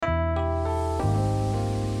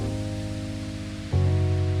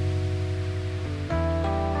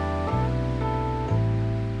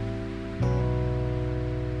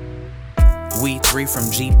We three from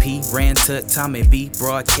GP, Ran Tut, Tommy B,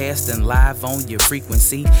 broadcasting live on your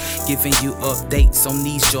frequency, giving you updates on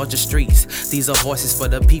these Georgia streets. These are voices for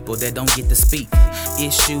the people that don't get to speak.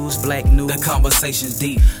 Issues, black news, the conversation's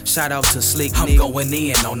deep. Shout out to Slick Nick, I'm going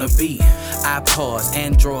in on the beat. iPods,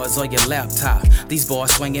 Androids, or your laptop. These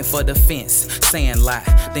boys swinging for the fence, saying lie.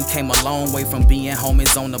 Then came a long way from being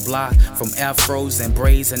homies on the block. From afros and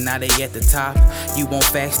braids, and now they at the top. You want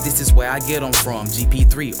facts, this is where I get them from.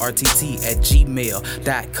 GP3RTT@gmail.com.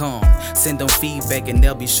 Send them feedback and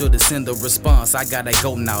they'll be sure to send a response. I gotta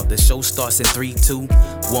go now. The show starts in 3, 2,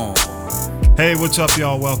 1. Hey, what's up,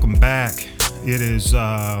 y'all? Welcome back. It is,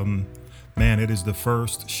 it is the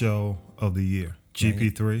first show of the year.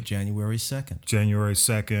 GP3. January 2nd. January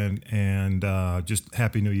 2nd, and just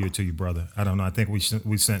Happy New Year to you, brother. I don't know. I think we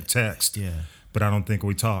sent text, but I don't think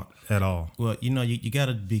we talked at all. Well, you know, you got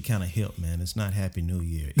to be kind of hip, man. It's not Happy New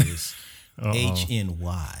Year. It's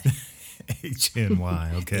HNY.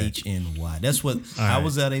 HNY, okay. HNY. That's what I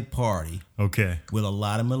was at a party. Okay. With a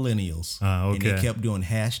lot of millennials. Okay. And they kept doing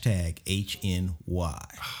hashtag HNY.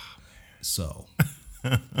 So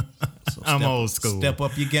I'm old school. Step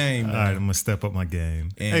up your game, man. All right, I'm gonna step up my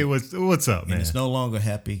game. And, hey, what's up, man? And it's no longer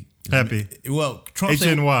happy. Happy. Well, Trump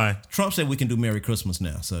said we can do Merry Christmas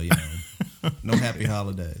now. So no happy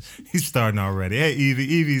holidays. He's starting already. Hey,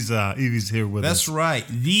 Evie's here with us. That's right.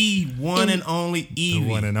 The one and only Evie. The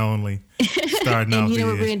one and only. Starting and off you know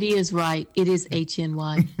the what, Randy is right. It is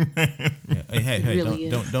HNY. Hey, really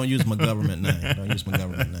don't use my government name. Don't use my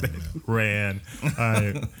government name. Ran. All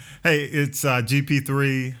right. Hey, it's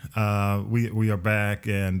GP3. We are back,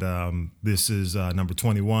 and this is number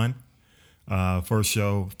 21. First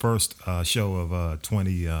show of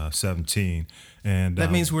 2017, and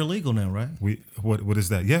that means we're legal now, right? What is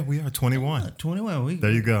that? Yeah, we are 21. 21.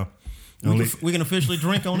 There you go. We can officially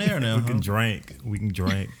drink on air now. We can drink.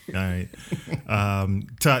 All right.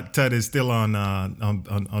 Tut is still on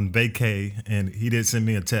vacay, and he did send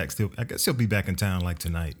me a text. I guess he'll be back in town like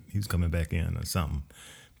tonight. He's coming back in or something.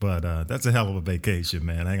 But that's a hell of a vacation,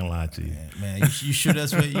 man. I ain't gonna lie to you. Man, you sure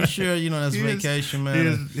that's vacation,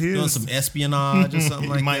 man? Doing some espionage or something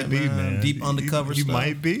like that. He might be, man. Deep undercover stuff. He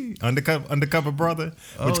might be. Undercover brother,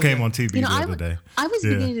 which came on TV the other day. I was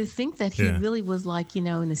beginning to think that he really was like, in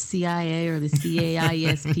the CIA or the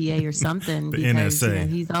CAISPA or something. The because, NSA.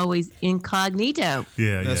 He's always incognito.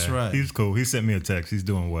 Yeah, that's right. He's cool. He sent me a text. He's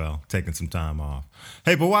doing well, taking some time off.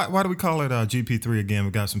 Hey, but why do we call it GP3 again?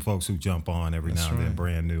 We got some folks who jump on every now and then,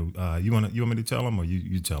 brand new. You want me to tell them, or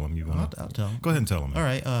you tell them? I'll tell them. Go ahead and tell them. All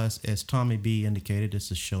right. As Tommy B indicated,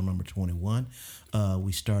 this is show number 21.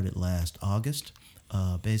 We started last August.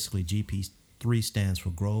 Basically, GP3 stands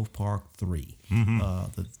for Grove Park 3. Mm-hmm.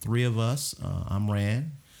 The three of us, I'm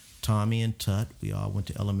Rand, Tommy, and Tut. We all went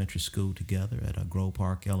to elementary school together at Grove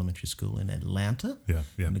Park Elementary School in Atlanta.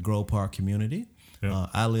 In the Grove Park community. Yeah.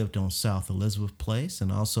 I lived on South Elizabeth Place,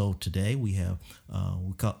 and also today we have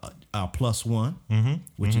we call our plus one,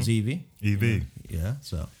 which is Evie. Evie, yeah.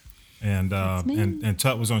 So, and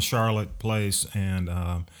Tut was on Charlotte Place, and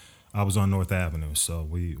I was on North Avenue. So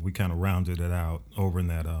we kind of rounded it out over in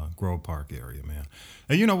that Grove Park area, man.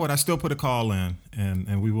 And you know what? I still put a call in,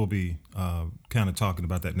 and we will be kind of talking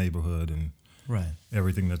about that neighborhood and. Right.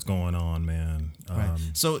 Everything that's going on, man. Right.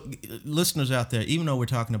 So, listeners out there, even though we're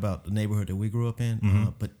talking about the neighborhood that we grew up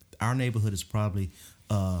in, but our neighborhood is probably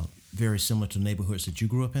very similar to neighborhoods that you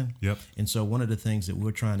grew up in. Yep. And so, one of the things that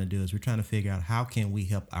we're trying to do is we're trying to figure out how can we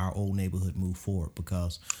help our old neighborhood move forward,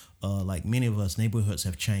 because like many of us, neighborhoods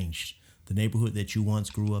have changed. The neighborhood that you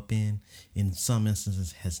once grew up in some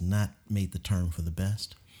instances, has not made the turn for the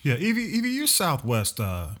best. Yeah, Evie, you're Southwest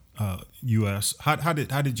U.S. How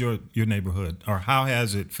did your neighborhood, or how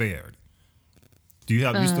has it fared? You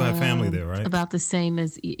still have family there, right? About the same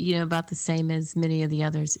as many of the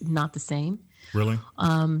others. Not the same. Really?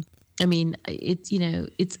 I mean,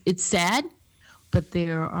 it's sad, but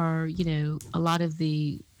there are a lot of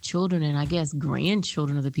the children and I guess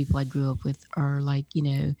grandchildren of the people I grew up with are like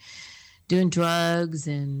doing drugs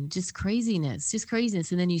and just craziness.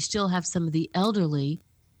 And then you still have some of the elderly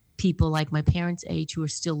people like my parents' age who are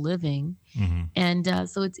still living, and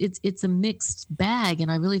so it's a mixed bag.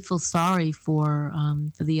 And I really feel sorry for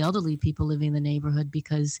the elderly people living in the neighborhood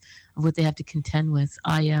because of what they have to contend with.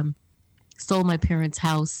 I sold my parents'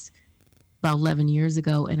 house about 11 years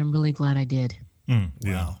ago, and I'm really glad I did.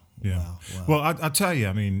 Wow. Well, I tell you,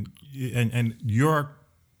 I mean, and your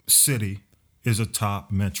city is a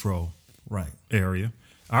top metro area.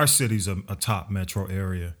 Our city's a top metro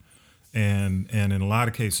area. And in a lot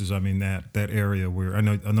of cases, I mean that area where I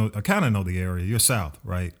kind of know the area. You're south,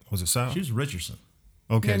 right? Was it south? She was Richardson.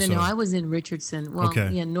 Okay. No. I was in Richardson. Well, Okay.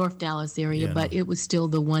 yeah, North Dallas area, Yeah, but no. it was still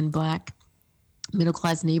the one black middle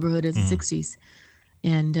class neighborhood of the '60s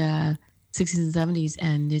and '60s and '70s,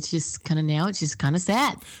 and it's just kind of now it's just kind of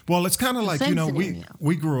sad. Well, it's kind of like, Same you know, scenario.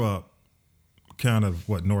 we grew up kind of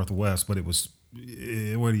Northwest, but it was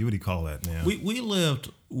what do you call that, man? We lived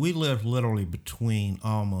literally between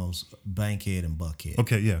almost Bankhead and Buckhead.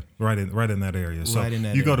 Okay, yeah, right in that area. So Right in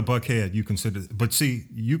that you go area. to Buckhead, you consider, but see,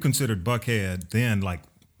 you considered Buckhead then like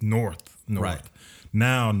north. Right.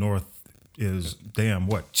 Now north is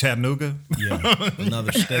Chattanooga. Yeah,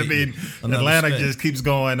 another state. I mean, Another Atlanta state. just keeps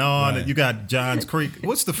going on. Right. You got Johns Creek.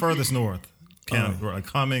 What's the furthest north county? Like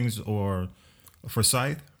Cummings or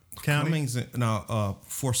Forsyth County?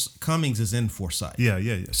 Cummings is in Forsyth.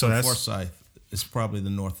 Yeah. So that's Forsyth is probably the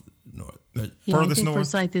north. Yeah, Furthest I think north?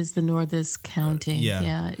 Forsyth is the northest county.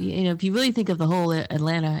 Yeah. You know, if you really think of the whole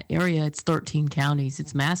Atlanta area, it's 13 counties.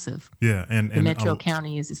 It's massive. yeah, and The metro a,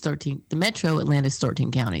 county is 13. The metro Atlanta is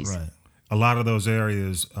 13 counties. Right. a lot of those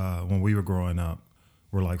areas when we were growing up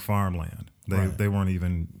were like farmland. They weren't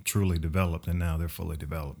even truly developed, and now they're fully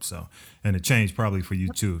developed. So, and it changed probably for you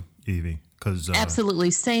too, Evie, because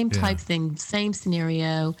Absolutely, same type thing, same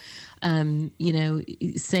scenario. You know,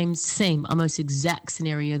 same, almost exact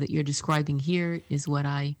scenario that you're describing here is what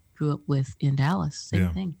I grew up with in Dallas. Same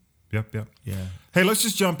thing. Yep. Yeah. Hey, let's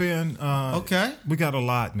just jump in. Okay. We got a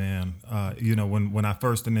lot, man. You know, when I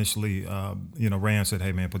first initially, Rand said,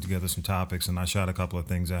 "Hey, man, put together some topics," and I shot a couple of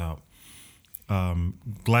things out.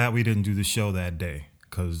 Glad we didn't do the show that day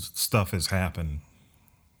because stuff has happened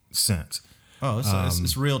since. Oh,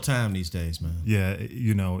 it's real time these days, man. Yeah,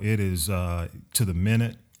 you know, it is to the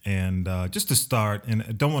minute. And just to start, and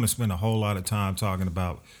I don't want to spend a whole lot of time talking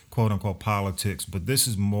about quote unquote politics, but this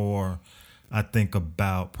is more, I think,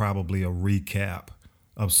 about probably a recap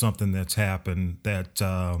of something that's happened that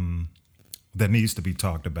that needs to be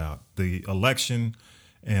talked about: the election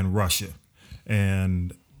and Russia,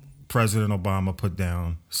 and President Obama put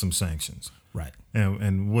down some sanctions. Right.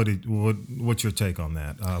 And what's your take on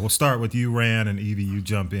that? We'll start with you, Rand, and Evie. You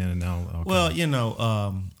jump in, and I'll Well,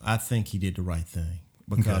 I think he did the right thing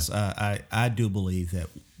because I do believe that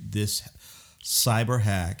this cyber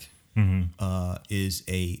hack is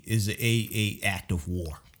a act of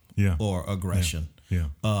war or aggression. Yeah.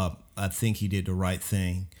 I think he did the right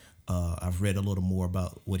thing. I've read a little more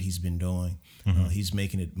about what he's been doing. He's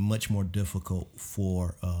making it much more difficult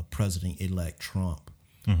for President-elect Trump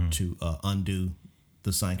to undo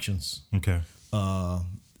the sanctions. Okay.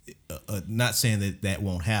 Not saying that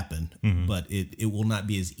won't happen, but it will not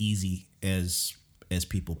be as easy as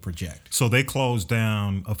people project. So they closed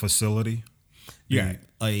down a facility. Yeah,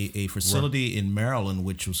 a facility in Maryland,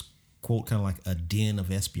 which was quote kind of like a den of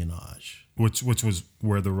espionage. Which was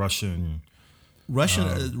where the Russia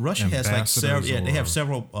has like several. Yeah, they have or-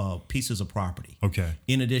 several pieces of property. Okay.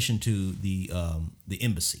 In addition to the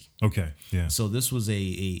embassy. Okay. Yeah. So this was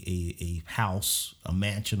a house, a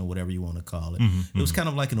mansion, or whatever you want to call it. Mm-hmm, It was kind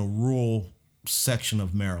of like in a rural section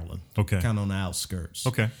of Maryland. Okay. Kind of on the outskirts.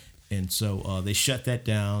 Okay. And so they shut that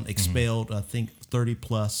down, expelled, I think, 30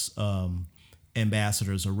 plus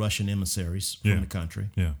ambassadors or Russian emissaries from the country.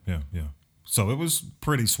 Yeah. So it was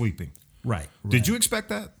pretty sweeping. Right. Did you expect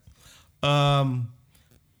that?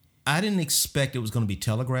 I didn't expect it was going to be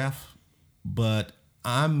telegraphed, but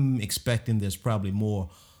I'm expecting there's probably more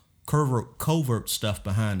covert stuff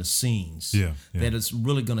behind the scenes. Yeah. That it's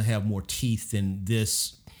really going to have more teeth than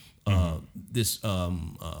this. How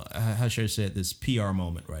should I say it? This PR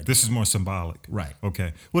moment, right? This is more symbolic. Right.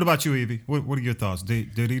 Okay. What about you, Evie? What are your thoughts?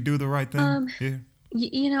 Did he do the right thing? Yeah.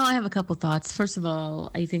 You know, I have a couple thoughts. First of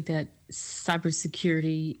all, I think that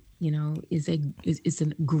cybersecurity, is a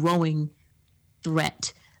growing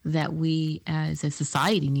threat that we as a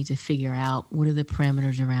society need to figure out what are the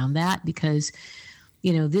parameters around that, because,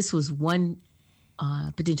 this was one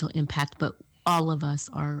potential impact, but all of us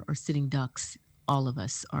are sitting ducks. All of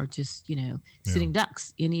us are just, sitting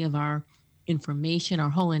ducks. Any of our information, our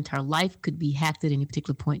whole entire life could be hacked at any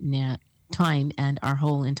particular point in that time, and our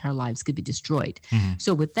whole entire lives could be destroyed.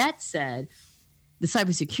 So with that said, the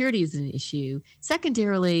cybersecurity is an issue.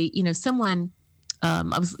 Secondarily, someone,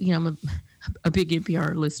 I'm a big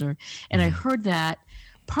NPR listener, and I heard that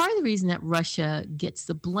part of the reason that Russia gets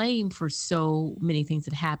the blame for so many things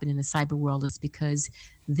that happen in the cyber world is because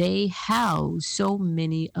they house so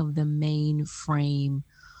many of the mainframe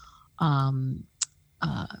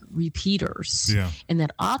repeaters, and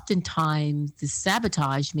that oftentimes the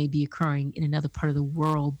sabotage may be occurring in another part of the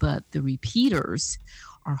world, but the repeaters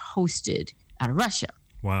are hosted out of Russia.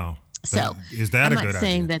 Wow. So is that I'm a not good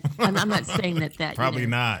saying idea? that I'm not saying that Probably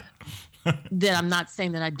not. that I'm not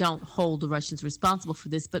saying that I don't hold the Russians responsible for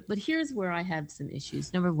this, but here's where I have some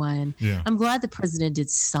issues. Number one, I'm glad the president did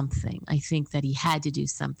something. I think that he had to do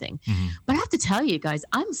something. But I have to tell you guys,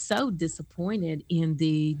 I'm so disappointed in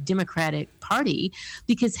the Democratic Party,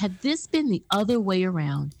 because had this been the other way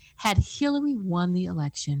around, had Hillary won the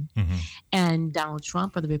election and Donald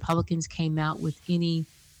Trump or the Republicans came out with any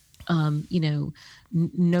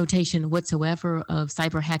notation whatsoever of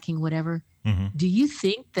cyber hacking, whatever, do you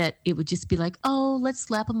think that it would just be like, oh, let's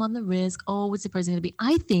slap him on the wrist? Oh, what's the president going to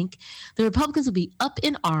be? I think the Republicans would be up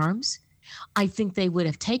in arms. I think they would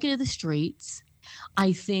have taken to the streets.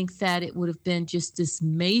 I think that it would have been just this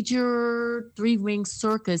major three-ring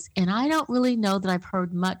circus. And I don't really know that I've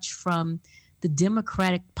heard much from the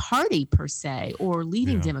Democratic Party per se, or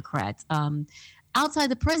leading Democrats. Outside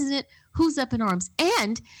the president, who's up in arms?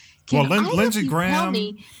 And Lindsey Graham,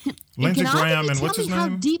 and what's his name? How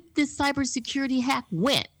deep this cybersecurity hack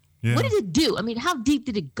went? Yeah. What did it do? I mean, how deep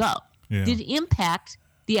did it go? Yeah. Did it impact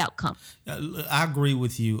the outcome? I agree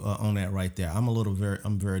with you on that right there.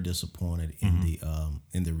 I'm very disappointed in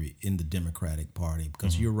the Democratic Party,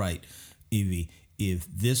 because you're right, Evie. If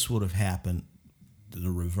this would have happened,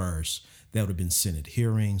 the reverse, that would have been Senate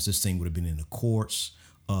hearings. This thing would have been in the courts.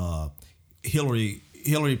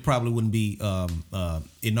 Hillary probably wouldn't be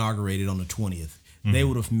inaugurated on the 20th. They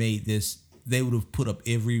would have made this. They would have put up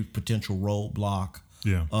every potential roadblock.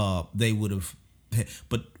 Yeah. They would have.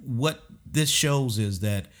 But what this shows is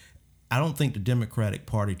that I don't think the Democratic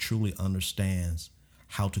Party truly understands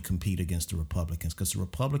how to compete against the Republicans, because the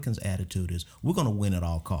Republicans' attitude is we're going to win at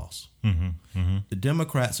all costs. The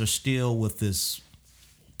Democrats are still with this,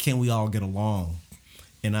 can we all get along?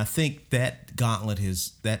 And I think that gauntlet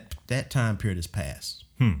that time period has passed.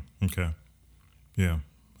 Okay. Yeah,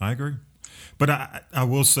 I agree. But I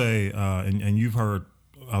will say, and you've heard,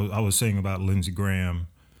 I was saying about Lindsey Graham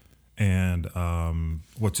and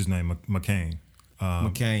what's his name, McCain.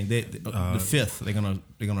 McCain, the fifth, they're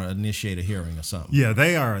gonna initiate a hearing or something. Yeah,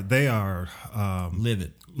 they are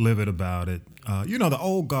livid about it. The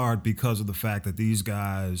old guard, because of the fact that these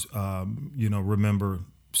guys, remember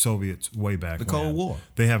Soviets way back the Cold War.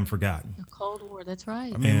 They haven't forgotten. The Cold War, that's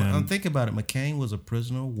right. I mean, I'm thinking about it. McCain was a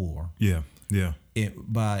prisoner of war. Yeah.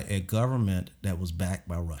 By a government that was backed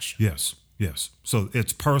by Russia. Yes. So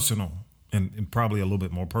it's personal, and probably a little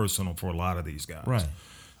bit more personal for a lot of these guys. Right.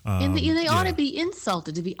 And they ought to be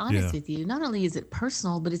insulted, to be honest with you. Not only is it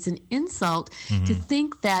personal, but it's an insult to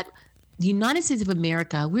think that the United States of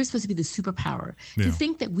America, we're supposed to be the superpower. To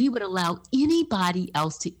think that we would allow anybody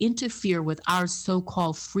else to interfere with our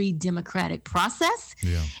so-called free democratic process,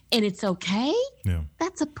 and it's okay,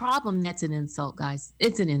 that's a problem. That's an insult, guys.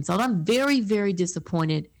 It's an insult. I'm very, very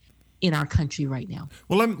disappointed in our country right now.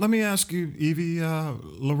 Well, let me ask you, Evie,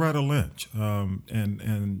 Loretta Lynch, and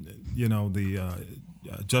the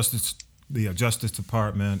Justice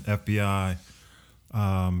Department, FBI.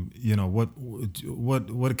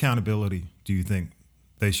 What accountability do you think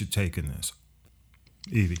they should take in this,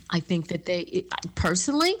 Evie? I think that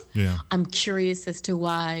personally, I'm curious as to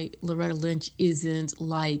why Loretta Lynch isn't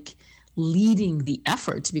leading the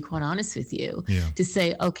effort, to be quite honest with you, to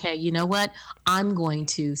say, okay, you know what, I'm going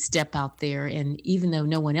to step out there, and even though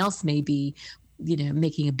no one else may be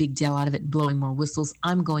making a big deal out of it, blowing more whistles,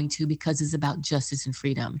 I'm going to, because it's about justice and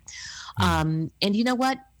freedom. And you know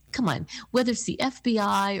what? Come on, whether it's the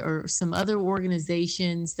FBI or some other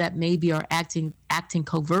organizations that maybe are acting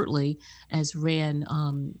covertly, as Rand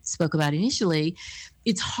spoke about initially,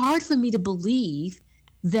 it's hard for me to believe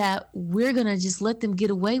that we're going to just let them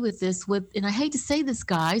get away with this and I hate to say this,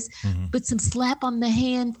 guys, but some slap on the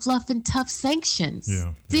hand, fluff and tough sanctions.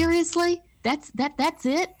 Seriously? That's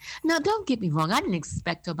it? Now, don't get me wrong. I didn't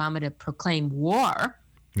expect Obama to proclaim war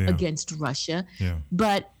against Russia,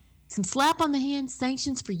 but some slap on the hand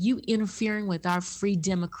sanctions for you interfering with our free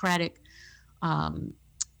democratic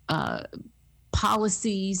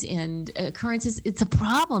policies and occurrences, it's a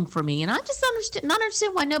problem for me. And I just not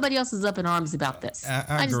understand why nobody else is up in arms about this.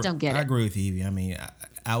 I just don't get it. I agree with you, Evie. I mean,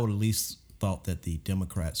 I would at least thought that the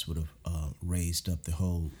Democrats would have raised up the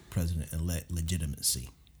whole president-elect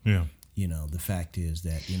legitimacy. Yeah. The fact is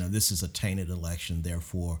that, this is a tainted election.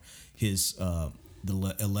 Therefore, the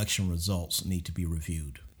election results need to be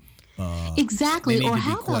reviewed. Exactly. Or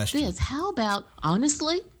how about this? How about,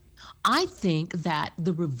 honestly, I think that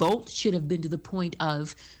the revolt should have been to the point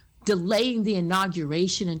of delaying the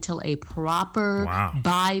inauguration until a proper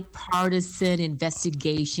bipartisan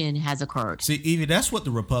investigation has occurred. See, Evie, that's what the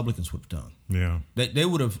Republicans would have done. Yeah. They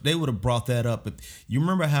would have brought that up. But you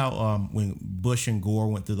remember how when Bush and Gore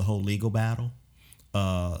went through the whole legal battle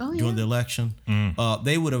during the election?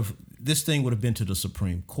 They would have this thing would have been to the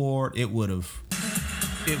Supreme Court. It would have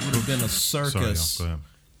been a circus. Sorry, go ahead.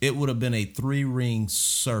 It would have been a 3-ring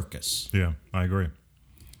circus. Yeah, I agree.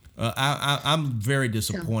 I'm very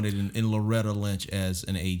disappointed in Loretta Lynch as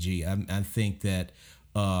an AG. I think that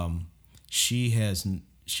she has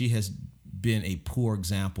been a poor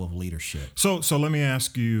example of leadership. So let me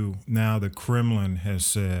ask you now. The Kremlin has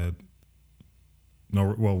said,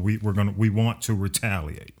 no. Well, we want to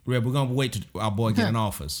retaliate. We're going to wait till our boy get in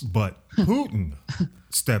office. But Putin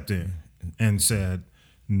stepped in and said,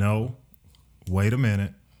 no, wait a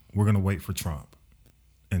minute. We're going to wait for Trump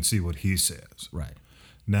and see what he says. Right.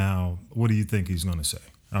 Now, what do you think he's going to say?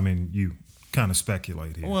 I mean, you kind of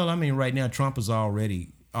speculate here. Well, I mean, right now Trump has already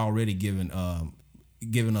given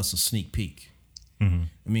us a sneak peek. Mm-hmm.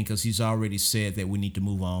 I mean, because he's already said that we need to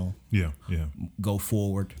move on. Yeah. Go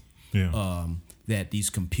forward. Yeah. That these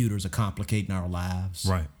computers are complicating our lives.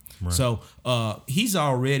 Right. So he's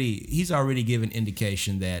already given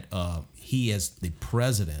indication that he, as the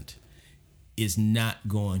president, is not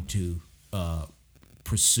going to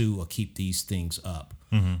pursue or keep these things up.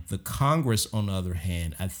 Mm-hmm. The Congress, on the other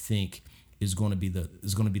hand, I think is going to be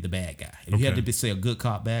the bad guy. If you had to say a good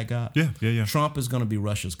cop, bad guy, yeah. Trump is going to be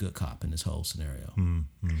Russia's good cop in this whole scenario.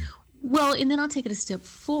 Mm-hmm. Well, and then I'll take it a step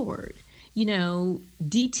forward. You know,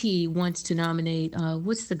 DT wants to nominate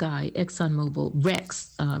what's the guy, ExxonMobil,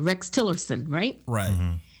 Rex Tillerson, right? Right.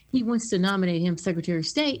 Mm-hmm. He wants to nominate him Secretary of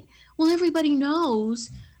State. Well, everybody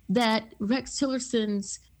knows that Rex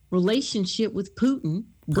Tillerson's relationship with Putin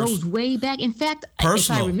goes way back. In fact,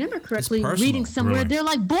 Personal. if I remember correctly, It's personal. reading somewhere, Really? they're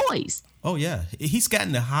like boys. Oh yeah, he's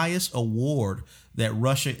gotten the highest award that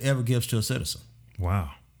Russia ever gives to a citizen.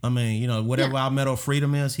 Wow. I mean, you know, whatever our Medal of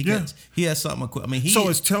Freedom is, he has something. I mean, So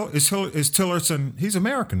is Tillerson? He's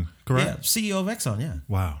American, correct? Yeah, CEO of Exxon. Yeah.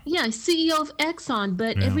 Wow. Yeah, CEO of Exxon,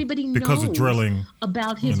 but everybody knows Because of drilling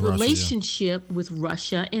about his in Russia, yeah. relationship with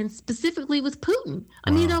Russia and specifically with Putin.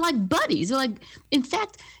 I mean, they're like buddies. They're like, in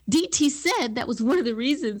fact, DT said that was one of the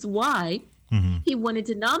reasons why he wanted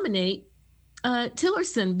to nominate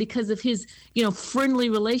Tillerson, because of his,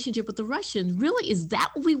 friendly relationship with the Russians. Really, is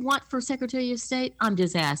that what we want for Secretary of State? I'm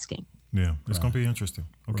just asking. Yeah, it's going to be interesting.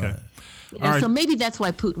 Okay. Right. And All right. so maybe that's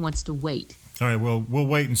why Putin wants to wait. All right. Well, we'll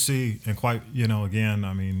wait and see. And again,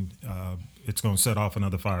 I mean, it's going to set off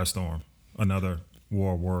another firestorm, another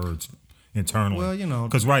war of words internally. Well,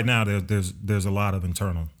 because right now there's a lot of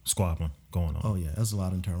internal squabbling going on. Oh yeah, there's a lot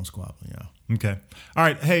of internal squabbling. Yeah. Okay. All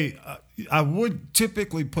right. Hey, I would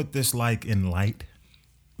typically put this like in light.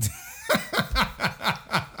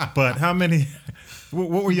 But how many?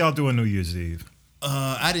 What were y'all doing New Year's Eve?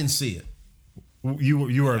 I didn't see it.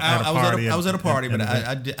 You were at a party. I was at a party, but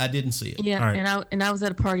I didn't see it. Yeah, right. and I was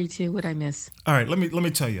at a party too. What'd I miss? All right. Let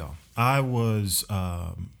me tell y'all. I was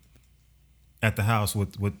at the house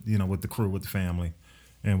with the crew, with the family.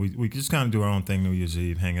 And we just kind of do our own thing New Year's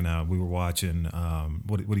Eve, hanging out. We were watching,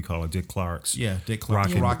 what do you call it, Dick Clark's? Yeah, Dick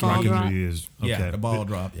Clark's Rockin' Drop. New Year's. Okay. Yeah, the ball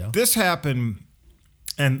drop. Yeah. This happened,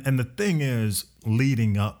 and the thing is,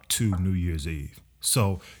 leading up to New Year's Eve.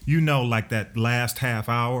 So, like that last half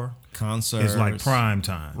hour Concerts. is like prime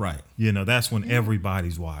time. Right. That's when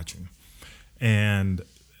everybody's watching. And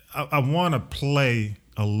I want to play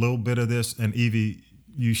a little bit of this, and Evie,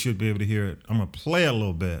 you should be able to hear it. I'm going to play a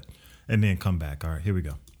little bit and then come back. All right, here we go.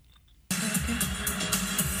 All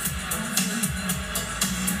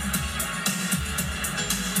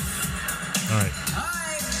right.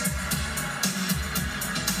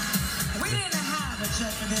 We didn't have a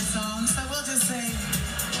check for this song, so we'll just say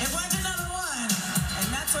it went to number one, and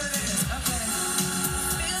that's what it is. Okay.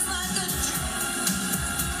 Feels like a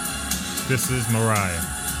This is Mariah.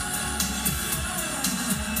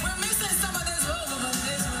 We're missing some of this vocal, but it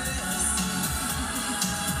is what it is.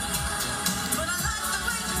 But I like the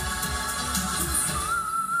way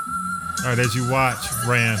All right, as you watch,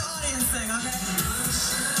 Rand. the audience sing, okay?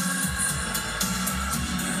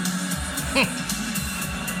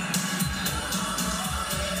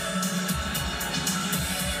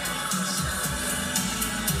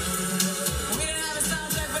 We didn't have a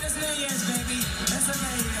sound check for this New Year's, baby. That's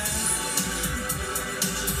okay, you guys.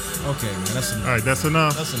 Okay, man, that's enough. All right, that's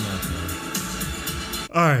enough. That's enough.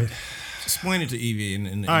 Man. All right. Explain it to Evie.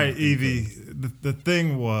 All right, Evie. The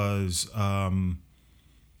thing was, how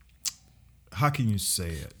can you say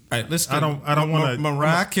it? All right, let's. I don't wanna-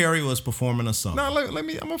 Mariah Carey was performing a song. No, let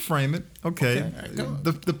me. I'm gonna frame it. Okay. All right, go.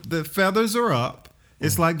 The feathers are up.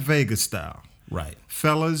 It's like Vegas style. Right.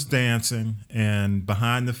 Fellas dancing, and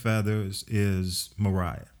behind the feathers is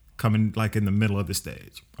Mariah coming like in the middle of the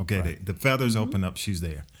stage. Okay. Right. The feathers open up. She's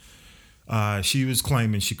there. She was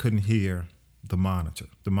claiming she couldn't hear the monitor.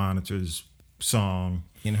 The monitor's song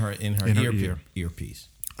in her ear. earpiece.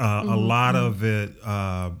 A lot of it,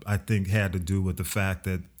 I think, had to do with the fact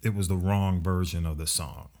that it was the wrong version of the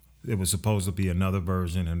song. It was supposed to be another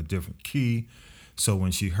version in a different key. So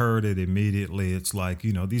when she heard it immediately, it's like,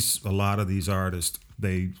 a lot of these artists,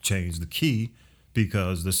 they changed the key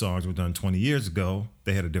because the songs were done 20 years ago.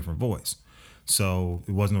 They had a different voice. So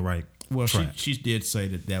it wasn't the right track. She did say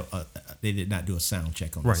that they did not do a sound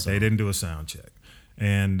check on the Right, song. they didn't do a sound check.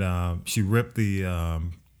 And she ripped the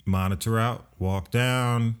monitor out, walked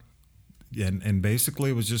down, and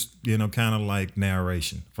basically it was just, kind of like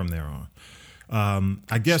narration from there on.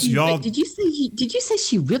 I guess y'all. Did you say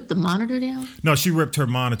she ripped the monitor down? No, she ripped her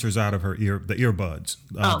monitors out of her the earbuds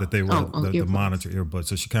that they were the monitor earbuds.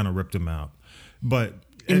 So she kind of ripped them out. But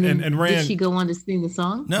and Rand, did she go on to sing the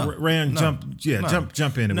song? No, Rand jump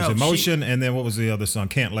in. It was Emotion, and then what was the other song?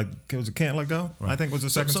 Can't Let Go. Right. I think was the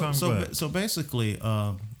second song. So basically,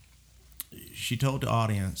 she told the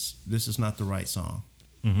audience this is not the right song,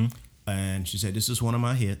 and she said this is one of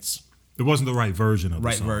my hits. It wasn't the right version of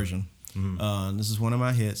the song. Version. This is one of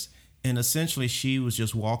my hits. And essentially, she was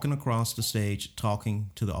just walking across the stage talking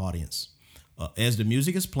to the audience. As the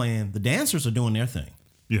music is playing, the dancers are doing their thing.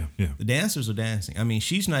 Yeah. The dancers are dancing. I mean,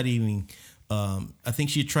 she's not even, I think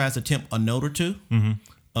she tries to attempt a note or two.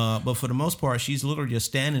 But for the most part, she's literally just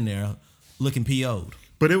standing there looking PO'd.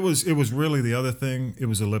 But it was really the other thing. It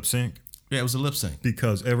was a lip sync. Yeah, it was a lip sync.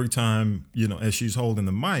 Because every time, as she's holding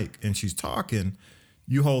the mic and she's talking,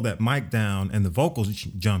 you hold that mic down and the vocals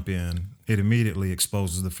jump in, it immediately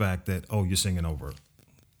exposes the fact that, you're singing over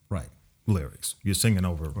lyrics. You're singing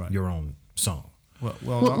over your own song.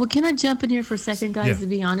 Well, can I jump in here for a second, guys, to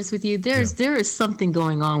be honest with you? There is something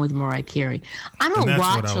going on with Mariah Carey. I don't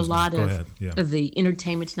watch a lot of the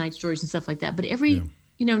Entertainment Tonight stories and stuff like that, but every,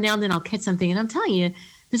 now and then I'll catch something, and I'm telling you,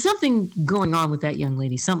 there's something going on with that young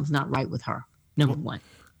lady. Something's not right with her, number one.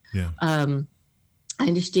 Yeah. I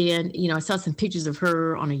understand, I saw some pictures of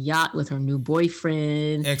her on a yacht with her new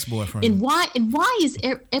boyfriend. Ex-boyfriend. And why is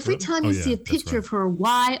every time you see a picture of her,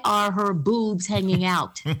 why are her boobs hanging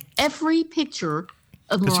out? Every picture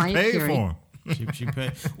of Mariah Carey. She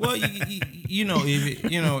paid. Well, even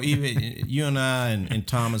you and I and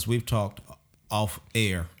Thomas, we've talked off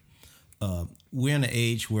air. We're in an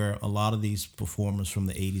age where a lot of these performers from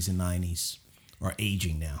the 80s and 90s are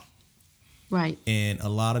aging now. Right. And a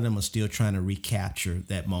lot of them are still trying to recapture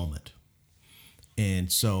that moment.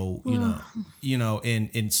 And so,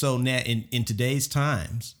 and so now in today's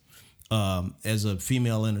times, as a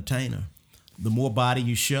female entertainer, the more body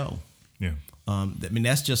you show. Yeah.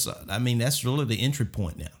 That's really the entry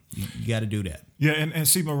point now. You got to do that. Yeah. And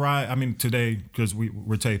see, Mariah, today, because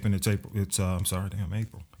we're taping, it's April.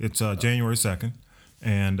 April. It's January 2nd.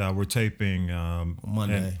 And we're taping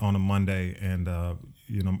Monday. on a Monday. And,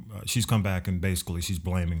 she's come back and basically she's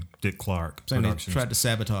blaming Dick Clark Productions. Tried to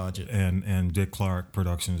sabotage it. And Dick Clark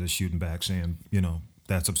Productions is shooting back saying,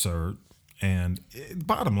 that's absurd. And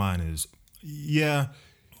bottom line is,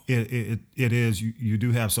 it is. You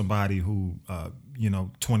do have somebody who,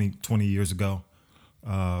 20 years ago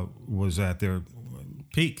was at their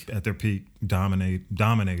peak,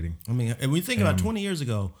 dominating. And when you think about 20 years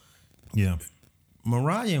ago,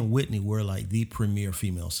 Mariah and Whitney were like the premier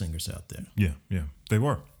female singers out there. Yeah, they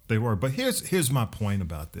were. But here's my point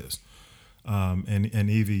about this, and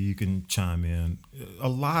Evie, you can chime in. A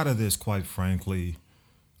lot of this, quite frankly,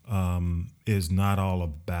 is not all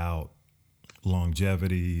about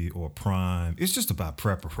longevity or prime. It's just about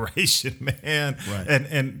preparation, man. Right.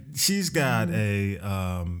 And she's got a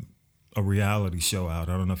reality show out.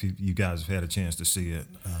 I don't know if you guys have had a chance to see it.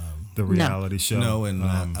 The reality show. No, and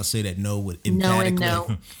I say that no with emphatically.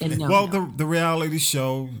 No. Well, the reality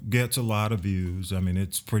show gets a lot of views.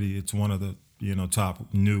 It's one of the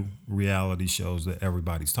top new reality shows that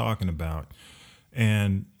everybody's talking about.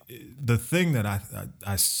 And the thing that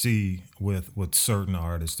I see with certain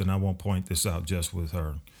artists, and I won't point this out just with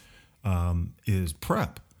her, is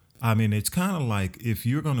prep. It's kind of like if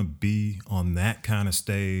you're going to be on that kind of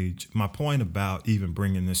stage, my point about even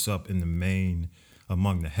bringing this up in the main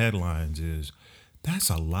among the headlines is that's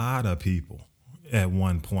a lot of people at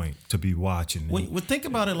one point to be watching. Well, think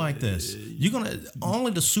about it like this: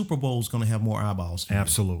 only the Super Bowl is gonna have more eyeballs.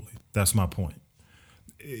 Absolutely, that's my point.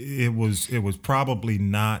 It was probably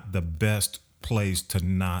not the best place to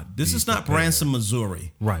not. This is not Branson,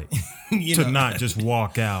 Missouri, right? Not just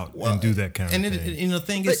walk out and do that kind of thing. And the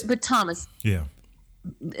thing is, but Thomas, yeah,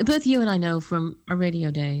 both you and I know from our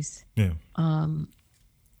radio days. Yeah.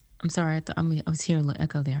 I'm sorry, I was hearing an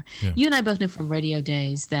echo there. Yeah. You and I both know from radio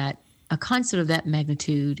days that a concert of that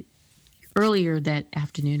magnitude, earlier that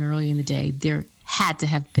afternoon, earlier in the day, there had to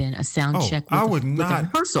have been a sound Oh, check. I would with a not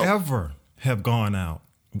rehearsal. ever have gone out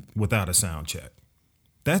without a sound check.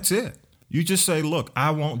 That's it. You just say, look,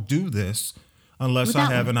 I won't do this unless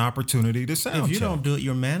Without I have one. an opportunity to sound If you check. don't do it,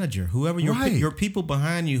 your manager, whoever Right. your people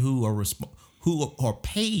behind you who are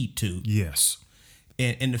paid to. Yes.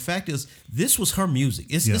 And the fact is, this was her music.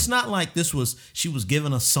 It's Yeah. it's not like she was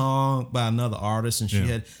given a song by another artist and she Yeah.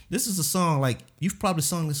 had. This is a song like you've probably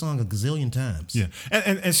sung this song a gazillion times. Yeah,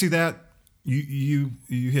 and see that you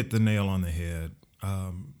hit the nail on the head.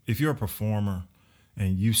 If you're a performer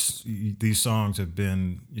and these songs have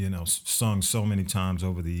been sung so many times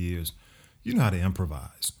over the years, you know how to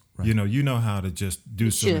improvise. Right. You know how to just do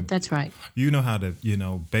something. That's right. You know how to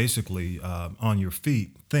basically on your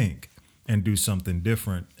feet think and do something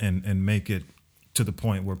different and make it to the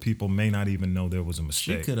point where people may not even know there was a She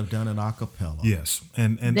mistake. could have done it a cappella. Yes,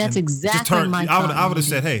 and That's and just exactly my I would thought, have Andy.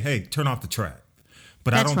 said, hey, turn off the track.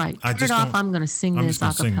 But That's I don't. right. I Turn just it off. don't- I'm going to sing I'm this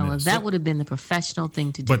just a gonna sing cappella. this. That would have been the professional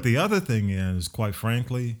thing to do. But the other thing is, quite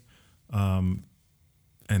frankly, and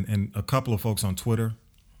a couple of folks on Twitter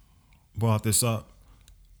brought this up.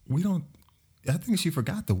 We don't. I think she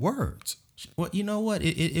forgot the words. Well, you know what?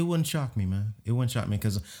 It wouldn't shock me, man. It wouldn't shock me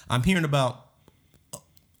because I'm hearing about,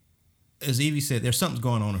 as Evie said, there's something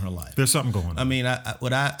going on in her life. There's something going on. I mean,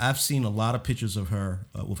 I've seen a lot of pictures of her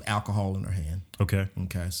with alcohol in her hand. Okay.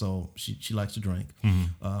 Okay, so she likes to drink.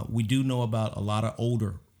 Mm-hmm. We do know about a lot of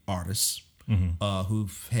older artists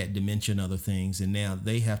who've had dementia and other things, and now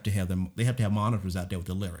they have to have monitors out there with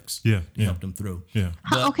the lyrics. Yeah, to help them through. Yeah.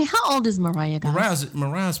 But how old is Mariah, guys?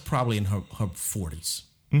 Mariah's probably in her 40s.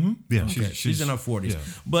 Yeah. Okay, she's in her 40s. Yeah.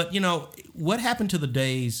 But what happened to the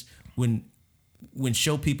days when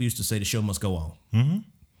show people used to say the show must go on?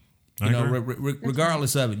 I agree.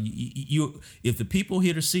 Regardless of it, you if the people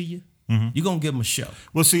here to see you, you're gonna give them a show.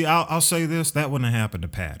 Well, see, I'll say this: that wouldn't have happened to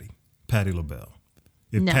Patti LaBelle.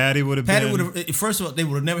 If No. Patti would have Patty been, would have. First of all, they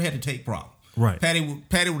would have never had the tape problem. Right. Patty would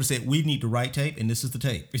have said, "We need the right tape, and this is the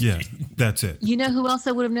tape." yeah, that's it. You know who else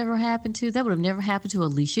that would have never happened to? That would have never happened to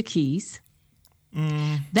Alicia Keys.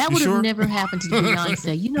 That you would sure? have never happened to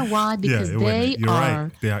Beyonce. You know why? Because it wouldn't. they You're are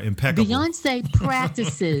right. They are impeccable. Beyonce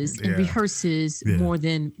practices and Yeah. rehearses Yeah. more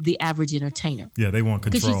than the average entertainer Yeah, they want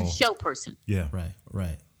because control. she's a show person. Yeah. Right.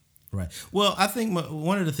 Well, I think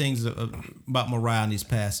one of the things about Mariah in these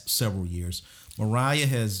past several years, Mariah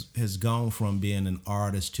has gone from being an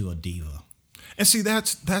artist to a diva. And see,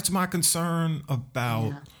 that's my concern about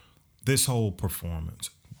Yeah. this whole performance.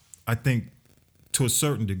 I think to a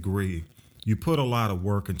certain degree, you put a lot of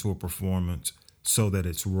work into a performance so that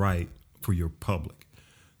it's right for your public.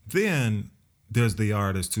 Then there's the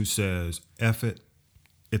artist who says, F it,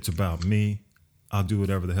 it's about me. I'll do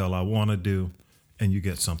whatever the hell I want to do. And you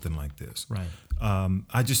get something like this. Right.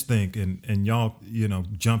 I just think, and y'all,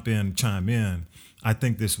 jump in, chime in. I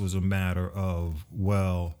think this was a matter of,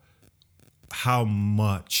 well, how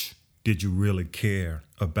much did you really care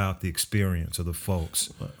about the experience of the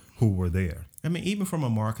folks who were there? I mean, even from a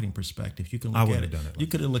marketing perspective, you can I look wouldn't at it. have done it You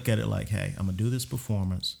like could look at it like, hey, I'm gonna do this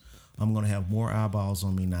performance. I'm gonna have more eyeballs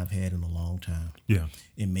on me than I've had in a long time. Yeah,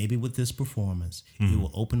 And maybe with this performance, it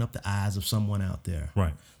will open up the eyes of someone out there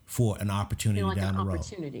right. for an opportunity Like down an the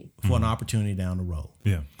opportunity. road. For an opportunity down the road.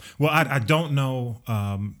 Yeah. Well, I don't know.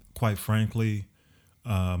 Quite frankly,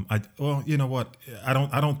 you know what? I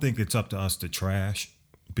don't think it's up to us to trash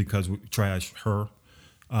because we trash her.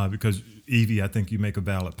 Because Evie, I think you make a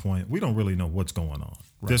valid point. We don't really know what's going on.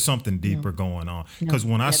 Right. There's something deeper going on. Because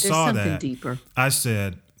when I there's saw something that, deeper. I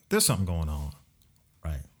said, "There's something going on."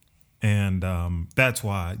 Right. And that's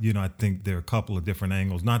why, I think there are a couple of different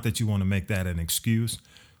angles. Not that you want to make that an excuse,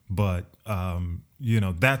 but,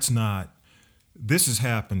 that's not, this has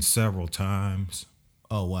happened several times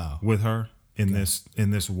Oh wow. with her in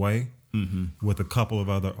this way, with a couple of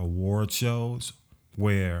other award shows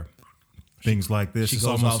where things like this She is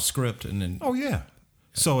goes almost, off script and then oh yeah.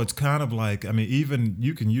 So it's kind of like, even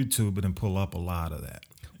you can YouTube it and pull up a lot of that.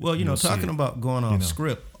 well, You'll see talking it. about going off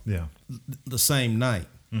script Yeah. the same night,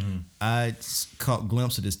 Mm-hmm. I caught a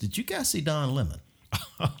glimpse of this. Did you guys see Don Lemon?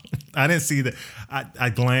 I didn't see that. I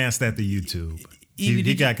glanced at the YouTube. Evie, He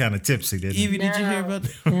did got kind of tipsy, didn't he? Evie, did you hear about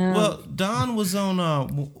that? No. Well, Don was on,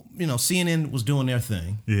 CNN was doing their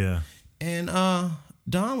thing. Yeah. And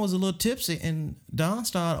Don was a little tipsy, and Don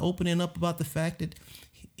started opening up about the fact that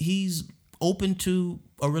he's open to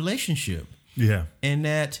a relationship Yeah. and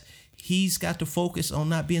that he's got to focus on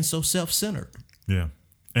not being so self-centered. Yeah.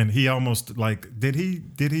 And he almost did he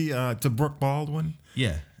to Brooke Baldwin?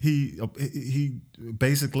 Yeah. He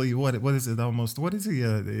basically what is it almost what is he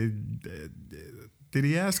Did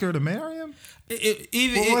he ask her to marry him? It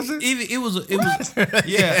was it? It was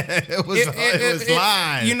yeah. It was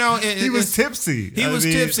lying. You know, he was tipsy. He was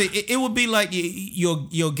tipsy. It would be like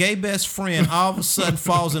your gay best friend all of a sudden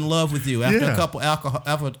falls in love with you after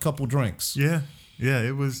a couple drinks. Yeah. Yeah,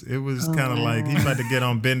 it was kind of like he about to get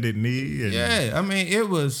on bended knee. And, yeah, I mean, it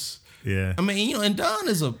was. Yeah, I mean, and Don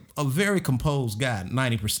is a very composed guy,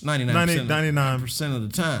 99% of the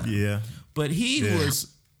time. Yeah, but he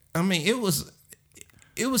was. I mean, it was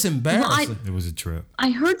embarrassing. It was a trip.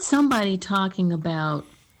 I heard somebody talking about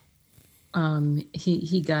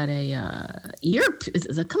he got a ear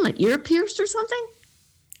pierced or something.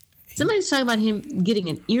 Somebody's talking about him getting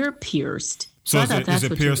an ear pierced. So I thought that's is it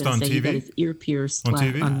what you were pierced gonna on say. TV? He got his ear pierced on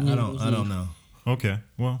TV? I don't know. Okay,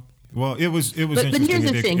 well, it was But interesting.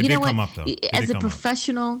 here's the thing, It you did know come what? up, though. As a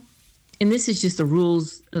professional, and this is just the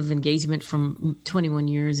rules of engagement from 21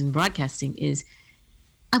 years in broadcasting, is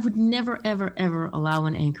I would never, ever, ever allow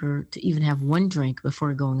an anchor to even have one drink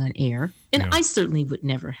before going on air. And I certainly would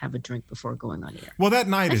never have a drink before going on air. Well, that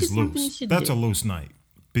night That's is just something you loose. should That's do. a loose night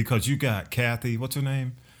because you got Kathy. What's her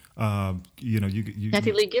name?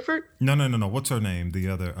 Kathy Lee Gifford? No. What's her name? The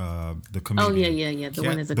other, the comedian. Oh, yeah. The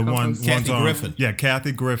one is a the one, co-host. Kathy one's on- Griffin. Yeah,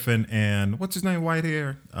 Kathy Griffin, and what's his name? White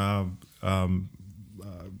hair.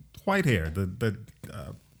 White hair.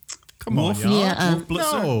 Come on, Wolf? y'all. Yeah, Wolf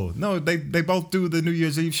Blitzer? No, they both do the New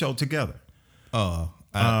Year's Eve show together. I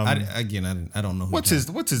don't know who. What's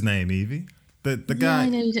his name, Evie? The Yeah, guy. I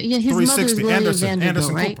know. Yeah, his mother is 360 Gloria Anderson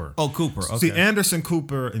Vanderbilt, right? Cooper. Oh, Cooper. Okay. See, Anderson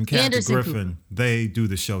Cooper and Kathy Anderson Griffin, they do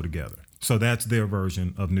the show together. So that's their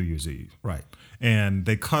version of New Year's Eve. Right. And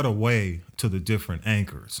they cut away to the different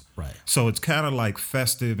anchors. Right. So it's kind of like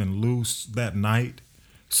festive and loose that night.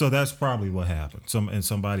 So that's probably what happened.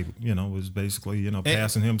 Somebody, was basically,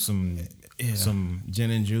 passing him some gin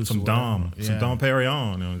and juice, some or Dom, whatever. some Yeah. Dom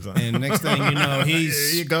Perignon. You know what I'm saying? And next thing you know,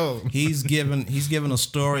 There you go. he's given a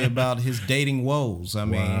story about his dating woes. I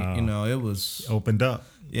mean, Wow. it was Opened up.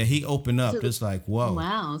 he opened up just like whoa.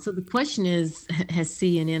 Wow. So the question is, has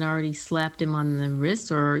CNN already slapped him on the wrist,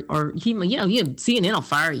 or he, CNN will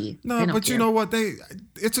fire you. No, They don't but you care. know what?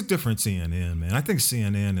 It's a different CNN, man. I think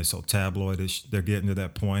CNN is so tabloidish. They're getting to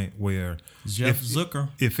that point where Jeff Zucker.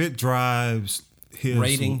 if it drives his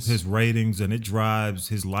ratings and it drives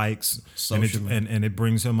his likes Socially. and it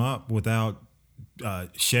brings him up without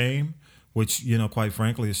shame, which quite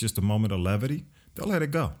frankly, it's just a moment of levity. They'll let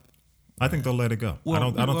it go. I think they'll let it go. I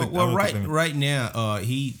don't think. Right now,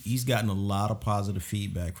 he's gotten a lot of positive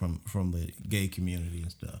feedback from the gay community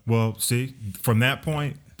and stuff. Well, see, from that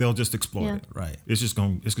point, they'll just exploit Yeah. it. Right. It's just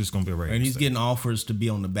gonna be a rating. And he's thing. getting offers to be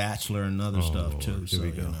on The Bachelor and other stuff too. Lord, So here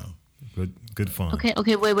we go. Good fun. Okay,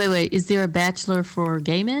 wait. Is there a bachelor for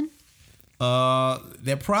gay men?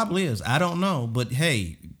 There probably is. I don't know, but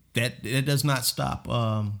hey, that does not stop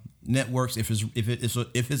networks if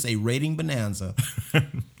it's a rating bonanza.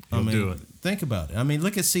 Do it. Think about it. I mean,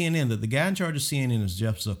 look at CNN. The guy in charge of CNN is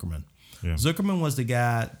Jeff Zuckerman. Yeah. Zuckerman was the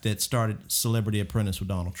guy that started Celebrity Apprentice with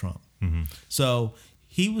Donald Trump. Mm-hmm. So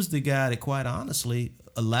he was the guy that, quite honestly,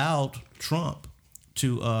 allowed Trump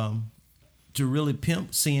to really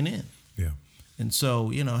pimp CNN. Yeah. And so,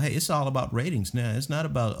 hey, it's all about ratings now. It's not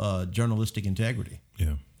about journalistic integrity.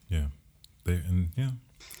 Yeah.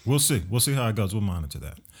 We'll see. We'll see how it goes. We'll monitor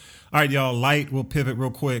that. All right, y'all. Light. We'll pivot real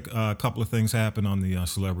quick. A couple of things happened on the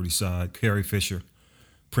celebrity side. Carrie Fisher,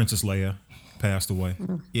 Princess Leia, passed away.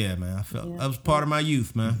 Yeah, man. That was part of my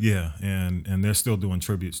youth, man. Yeah, and they're still doing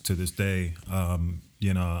tributes to this day. And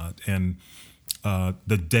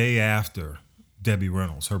the day after Debbie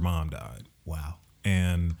Reynolds, her mom died. Wow.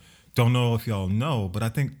 And don't know if y'all know, but I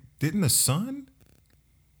think didn't the son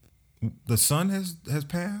has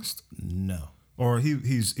passed? No. Or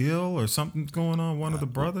he's ill or something's going on, one of the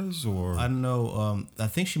brothers or I don't know. I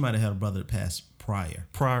think she might have had a brother that passed prior.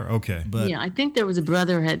 okay. But Yeah, I think there was a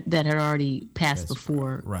brother that had already passed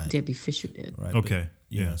before right. Debbie Fisher did. right. Okay.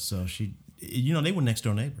 But, Yeah. So she, they were next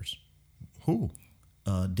door neighbors. Who?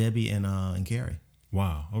 Debbie and Carrie.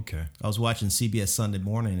 Wow, okay. I was watching CBS Sunday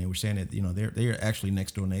Morning, and they were saying that they're actually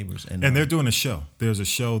next door neighbors. And And they're doing a show. There's a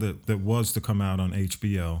show that was to come out on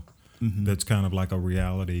HBO. Mm-hmm. That's kind of like a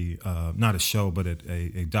reality, not a show, but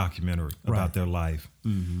a documentary about Right. their life.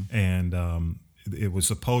 Mm-hmm. And it was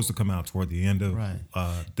supposed to come out toward the end of Right.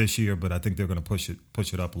 this year, but I think they're going to push it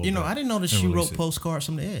up a little bit. I didn't know that and she release wrote it. postcards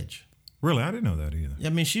from the Edge. Really, I didn't know that either. I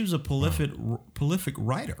mean, she was a prolific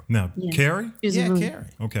writer. Now, Yeah. Carrie? It was a Yeah, really- Carrie.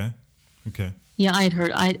 Okay. Yeah, I had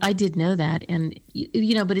heard. I did know that, and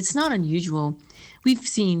but it's not unusual. We've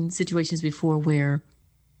seen situations before where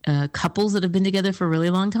couples that have been together for a really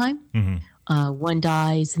long time, one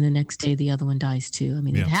dies, and the next day the other one dies too. I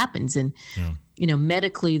mean, Yeah. it happens, and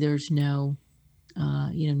medically there's no,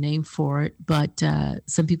 name for it, but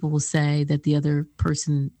some people will say that the other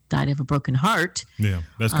person died of a broken heart. Yeah,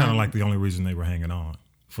 that's kind of like the only reason they were hanging on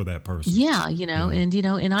for that person. Yeah,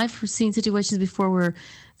 and I've seen situations before where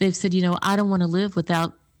they've said, I don't want to live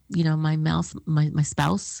without, my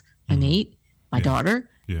spouse, my mate, my daughter.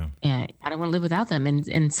 Yeah. And I don't want to live without them.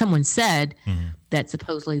 And someone said that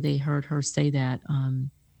supposedly they heard her say that,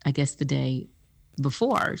 I guess the day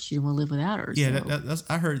before, she didn't want to live without her. Yeah, so. that's,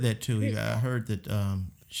 I heard that too. I heard that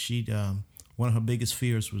one of her biggest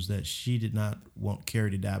fears was that she did not want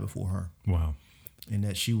Carrie to die before her. Wow. And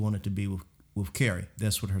that she wanted to be with Carrie.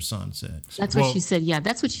 That's what her son said. That's what she said. Yeah,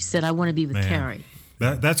 that's what she said. I want to be with Carrie.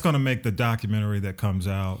 That's going to make the documentary that comes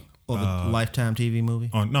out. Or the Lifetime TV movie?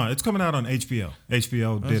 No, it's coming out on HBO.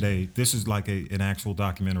 HBO did this is like an actual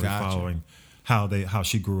documentary following how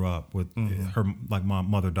she grew up with her like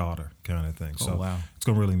mother-daughter kind of thing. So it's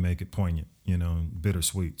going to really make it poignant, and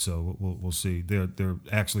bittersweet. So we'll see. They're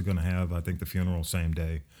actually going to have, I think, the funeral same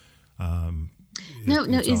day.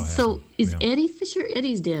 Is Eddie Fisher?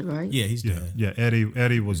 Eddie's dead, right? Yeah, he's dead. Yeah,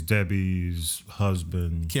 Eddie was Debbie's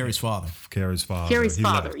husband. Carrie's father. Carrie's father.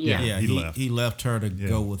 He left. He left. He left her to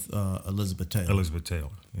go with Elizabeth Taylor.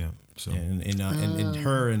 Yeah. So and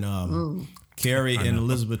her and Carrie and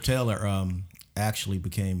Elizabeth Taylor actually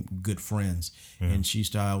became good friends. And she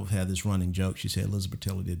started had this running joke. She said Elizabeth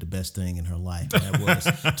Taylor did the best thing in her life. That was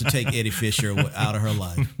to take Eddie Fisher out of her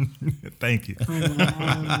life. Thank you.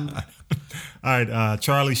 All right,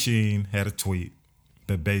 Charlie Sheen had a tweet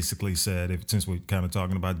that basically said, since we're kind of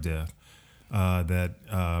talking about death, that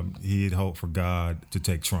he had hoped for God to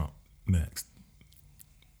take Trump next.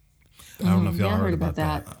 I don't know if y'all heard about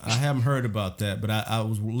that. I haven't heard about that, but I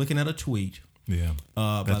was looking at a tweet. Yeah.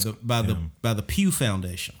 By the Pew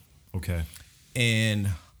Foundation. Okay.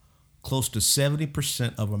 And close to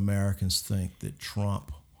 70% of Americans think that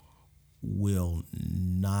Trump will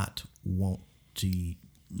not want to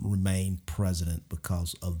remain president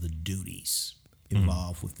because of the duties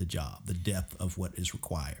involved with the job, the depth of what is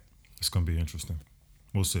required. It's going to be interesting.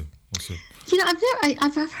 We'll see.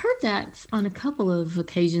 I've heard that on a couple of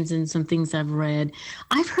occasions in some things I've read.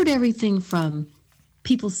 I've heard everything from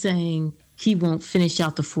people saying he won't finish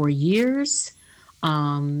out the 4 years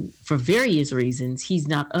for various reasons. He's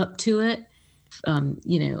not up to it.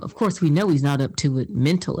 Of course, we know he's not up to it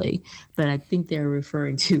mentally, but I think they're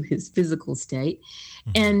referring to his physical state.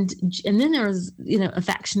 And then there's, a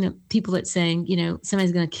faction of people that's saying,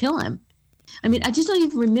 somebody's going to kill him. I mean, I just don't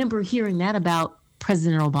even remember hearing that about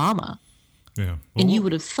President Obama. Yeah. Well, and you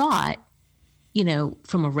would have thought,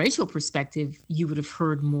 from a racial perspective, you would have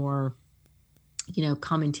heard more,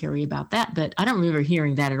 commentary about that. But I don't remember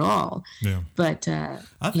hearing that at all. Yeah. But, there's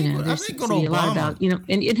a lot about,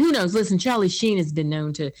 and who knows? Listen, Charlie Sheen has been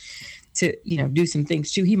known to do some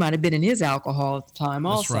things too. He might have been in his alcohol at the time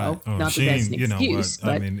also. Right. Not Sheen, that that's an excuse. But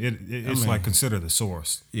I mean, it's like consider the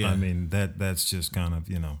source. Yeah. I mean, that's just kind of,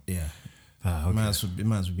 Yeah. Okay. It might as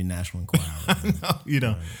well be National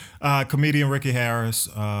Enquirer. Comedian Ricky Harris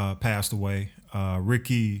passed away.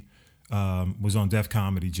 Ricky was on Def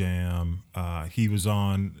Comedy Jam. He was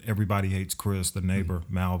on Everybody Hates Chris, the neighbor,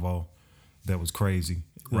 Malvo. That was crazy.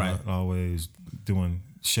 Right. Always doing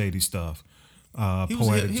shady stuff. He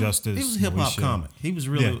Poetic Justice. He was a hip hop comic. He was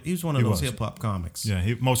he was one of those hip hop comics.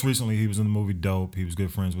 Yeah. Most recently, he was in the movie Dope. He was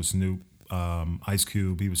good friends with Snoop, Ice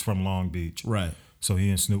Cube. He was from Long Beach. Right. So he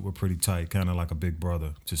and Snoop were pretty tight, kind of like a big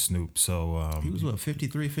brother to Snoop. So he was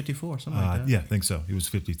 53, 54, something like that. Yeah, I think so. He was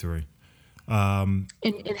 53. And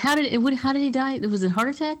how did he die? Was it heart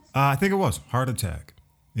attack? I think it was heart attack.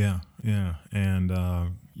 Yeah. And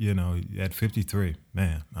at 53,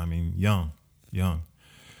 man. I mean, young.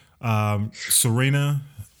 Serena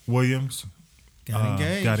Williams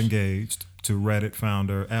got engaged to Reddit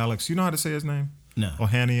founder Alex. You know how to say his name? No.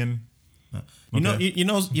 Ohanian. Okay. He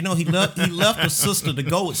left his sister to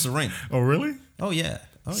go with Serena. Oh, really? Oh yeah.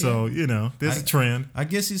 So there's a trend. I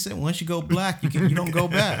guess he said once you go black, you don't go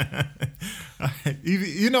back.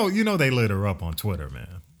 They lit her up on Twitter,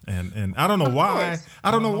 man, and I don't know why.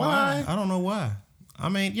 I don't know why. I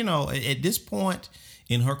mean, at this point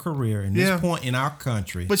in her career, in this point in our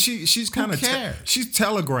country, but she's kind of she's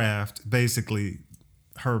telegraphed basically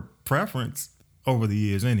her preference over the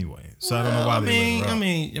years anyway. So I don't know why they let her up. I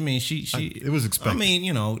mean, she. It was expected. I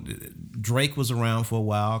mean, Drake was around for a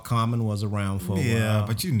while. Common was around for a while. Yeah,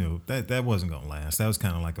 but you knew that wasn't gonna last. That was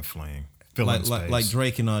kind of like a fling. Like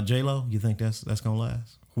Drake and J-Lo. You think that's gonna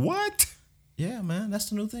last? What? Yeah, man, that's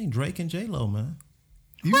the new thing. Drake and J-Lo, man.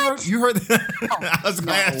 You heard that? I was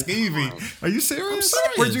gonna ask Evie. Are you serious? I'm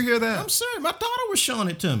serious. Where'd you hear that? I'm serious. My daughter was showing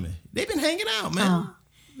it to me. They've been hanging out, man.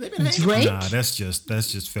 They've been hanging Drake? Nah, that's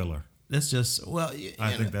just filler. That's just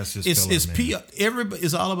I think that's just it's filler, man. PR. Everybody,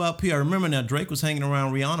 it's all about PR. Remember now, Drake was hanging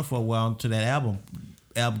around Rihanna for a while until that album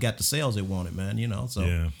got the sales it wanted, man. So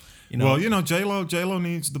Yeah. you know, Well, J-Lo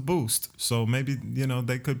needs the boost, so maybe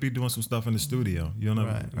they could be doing some stuff in the studio.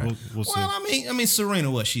 right. We'll see. Well, I mean, Serena,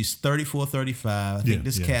 what? She's 34, 35. I think Yeah,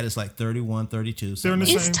 this yeah. cat is like 31, 32. They're in the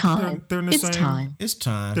something It's same. time. They're in the It's same. time. It's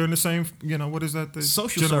time. They're in the same. What is that? The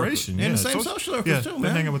Social generation. circle. They're in the same social circles, yeah, too, they're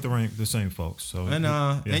man. hanging with the same folks. So And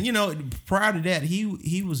prior to that,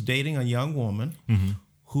 he was dating a young woman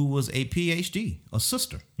who was a PhD, a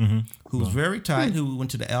sister, who was very tight, who went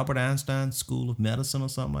to the Albert Einstein School of Medicine or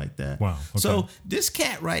something like that. Wow, okay. So this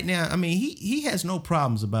cat right now, I mean, he has no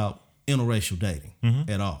problems about interracial dating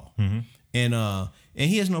at all, and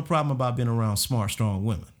he has no problem about being around smart, strong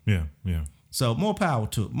women. yeah. So more power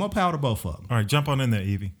to both of them. All right, jump on in there,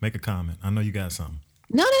 Evie. Make a comment. I know you got something.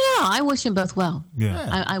 No. I wish them both well.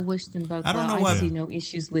 Yeah. I wish them both I don't well. know why- I see no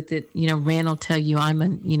issues with it. Rand will tell you I'm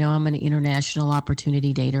an international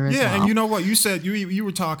opportunity dater as Yeah, well. and you know what? You said you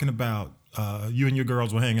were talking about you and your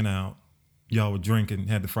girls were hanging out. Y'all were drinking,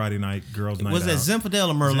 had the Friday night girls' night Was that out. Zinfandel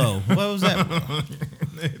or Merlot? What was that?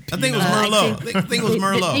 I think it was Merlot. I think it was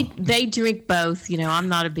Merlot. They drink both. I'm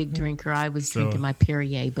not a big drinker. I was drinking my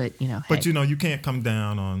Perrier, but But hey. you can't come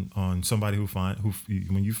down on somebody who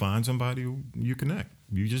when you find somebody who you connect,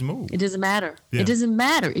 you just move. It doesn't matter. Yeah. It doesn't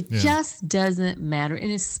matter. It Yeah. just doesn't matter,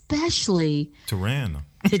 and especially Tirana.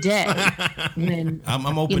 today when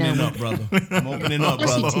I'm opening up, brother. I'm opening up,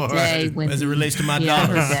 especially brother. today when As it relates to my I heard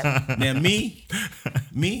daughters. that. Now, me,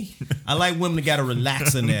 I like women that got to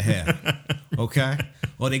relax in their hair, okay?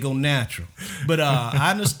 Or they go natural. But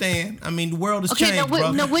I understand. I mean, the world has Okay, changed, no,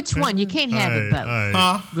 brother. which one? You can't have it both.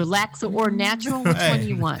 Huh? Relaxer or natural? Which one do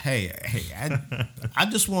you want? Hey, I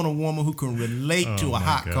just want a woman who can relate to a my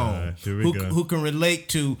hot God. comb, Here we go. who can relate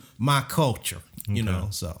to my culture,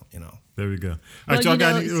 so. There we go. All Well, right, y'all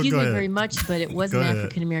got excuse go me ahead. very much, but it Go wasn't ahead.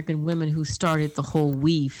 African American women who started the whole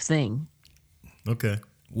weave thing. Okay.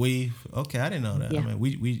 Okay, I didn't know that. Yeah. I mean,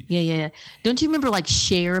 we Yeah. Don't you remember like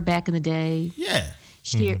Cher back in the day? yeah.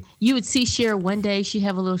 Cher, you would see Cher one day, she'd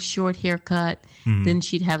have a little short haircut, then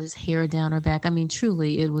she'd have his hair down her back. I mean,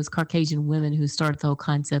 truly, it was Caucasian women who started the whole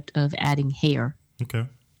concept of adding hair Okay.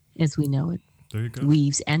 as we know it. There you go.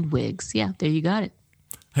 Weaves and wigs. Yeah, there you got it.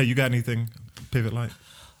 Hey, you got anything Pivot Light?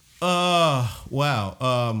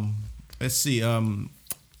 Wow. Let's see. I'm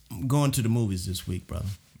going to the movies this week, brother.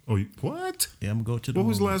 Oh, what? Yeah, I'm gonna go to the What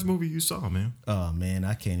was the movies. last movie you saw, man? Oh man,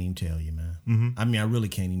 I can't even tell you, man. I mean, I really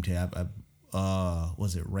can't even tell.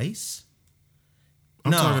 Was it Race?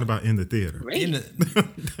 I'm No. talking about in the theater. In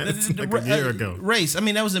That's like a year ago. Race. I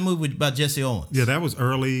mean, that was a movie about Jesse Owens. Yeah, that was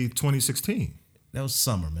early 2016. That was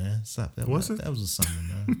summer, man. Stop. That Was it? That was a summer,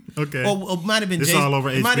 man. Okay. Or it might have been. It's Jason, all over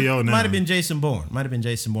it might have- HBO now. Might have been Jason Bourne. Might have been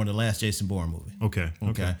Jason Bourne, the last Jason Bourne movie. Okay.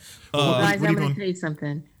 Okay. Well, Guys, what are I'm you going to going? tell you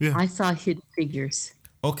something. Yeah. I saw Hidden Figures.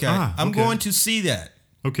 Okay. Ah, I'm okay. going to see that.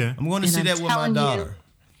 Okay. I'm going to And see I'm that with my telling you- daughter.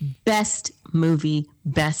 Best movie,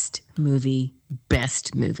 best movie,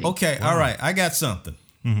 best movie. Okay, all right. I got something.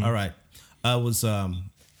 All right. I was I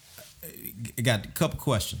got a couple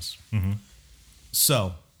questions.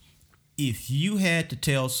 So, if you had to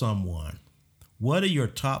tell someone what are your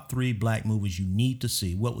top 3 black movies you need to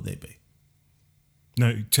see, what would they be?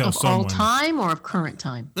 No, tell Of someone. all time or of current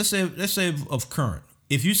time? Let's say of current.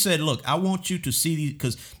 If you said, "Look, I want you to see these,"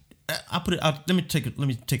 because I put it. Let me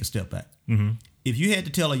take a step back. If you had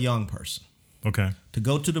to tell a young person Okay. to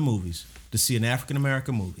go to the movies to see an African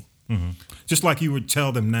American movie, Just like you would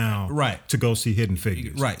tell them now, Right. to go see Hidden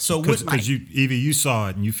Figures, Right. So because what- you, Evie, you saw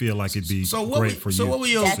it and you feel like it'd be great for you. So what would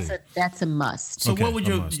your That's a must. So Okay, what would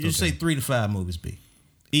a you must, say okay. 3 to 5 movies be?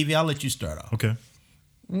 Evie, I'll let you start off. Okay.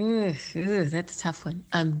 That's a tough one.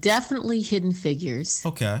 Definitely Hidden Figures,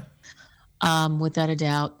 Okay. without a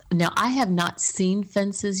doubt. Now, I have not seen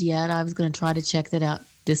Fences yet. I was going to try to check that out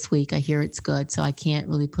this week. I hear it's good, so I can't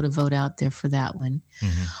really put a vote out there for that one.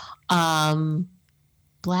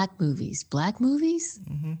 Black movies.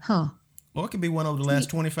 Huh. Or it could be one over the last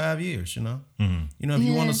 25 years, you know? You know, if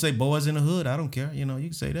you want to say Boys in the Hood, I don't care. You know, you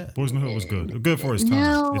can say that. Boys in the Hood was good. Good for its time.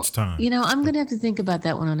 No, It's time. I'm gonna have to think about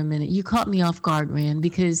that one in a minute. You caught me off guard, Rand,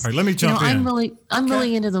 because All right, let me jump in. I'm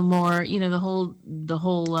really into the more, the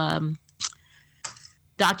whole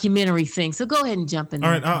documentary thing. So go ahead and jump in.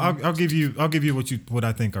 All there. right, I'll give you what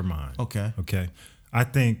I think are mine. Okay. Okay. I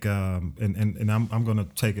think, and I'm going to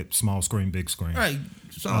take it small screen, big screen. All right.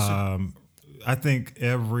 So, I think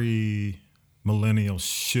every millennial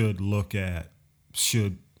should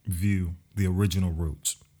view the original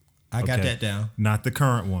Roots. I got Okay? that down. Not the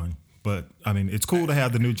current one, But I mean, it's cool to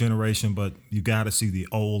have the new generation, but you got to see the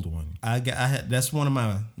old one. That's one of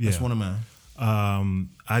mine. That's one of mine.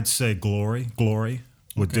 I'd say Glory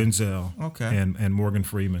with Denzel. Okay. And Morgan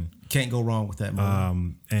Freeman. Can't go wrong with that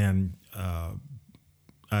movie. And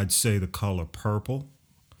I'd say The Color Purple.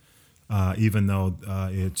 Even though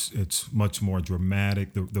it's much more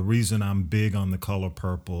dramatic. The reason I'm big on The Color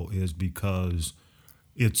Purple is because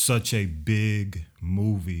it's such a big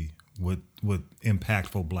movie with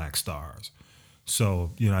impactful black stars.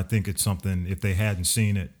 So, I think it's something, if they hadn't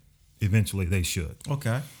seen it, eventually they should.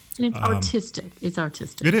 Okay. And it's artistic. It's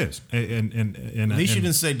artistic. It is. And At least you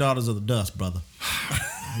didn't say Daughters of the Dust, brother.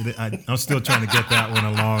 I'm still trying to get that one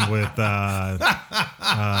along with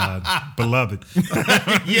Beloved.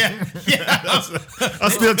 Yeah.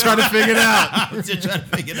 I'm still trying to figure it out. Still trying to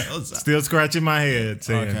figure those out. Still scratching my head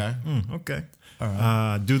saying, Okay. okay. All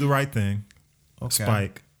right. Do the Right Thing. Okay.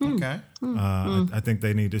 Spike. Okay. I think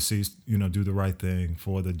they need to see, Do the Right Thing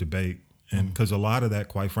for the debate. And because a lot of that,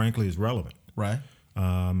 quite frankly, is relevant. Right.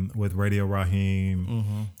 With Radio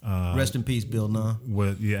Raheem. Rest in peace, Bill Nunn.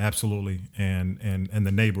 Absolutely. And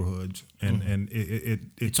the neighborhoods. And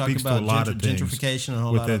it speaks to a lot of things. Gentrification and a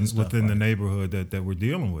whole lot of stuff. Within the neighborhood that we're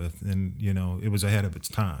dealing with. And, it was ahead of its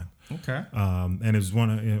time. Okay. And it was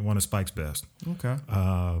one of Spike's best. Okay.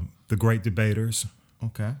 The Great Debaters.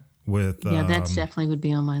 Okay. With that definitely would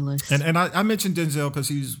be on my list. And I mentioned Denzel because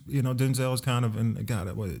he's Denzel is kind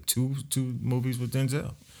of two movies with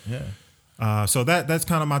Denzel. Yeah. So that's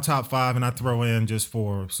kind of my top 5, and I throw in just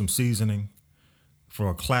for some seasoning for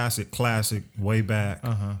a classic way back.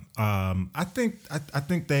 I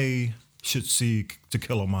think they should see To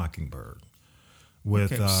Kill a Mockingbird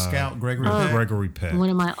with Scout Gregory Peck.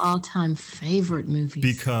 One of my all-time favorite movies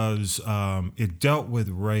because it dealt with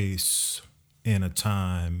race in a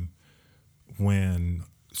time when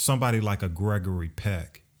somebody like a Gregory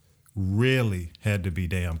Peck really had to be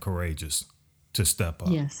damn courageous to step up.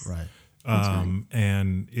 Yes. Right.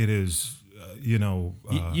 And it is, you know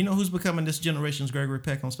who's becoming this generation's Gregory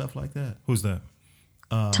Peck on stuff like that? Who's that?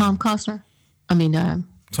 Tom Costner. I mean,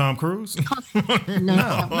 Tom Cruise? no,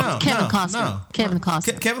 Kevin Costner. Kevin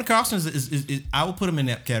Costner. Kevin Costner is I will put him in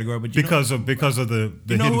that category, but because of the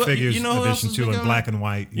Hidden Figures edition 2 in black and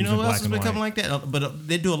white. You know who else is becoming like that? But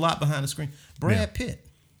they do a lot behind the screen. Brad Pitt.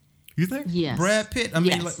 You think? Yes. Brad Pitt. I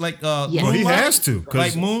mean, yes. Moonlight. Well, he has to.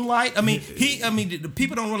 Like Moonlight. I mean, the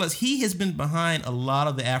people don't realize he has been behind a lot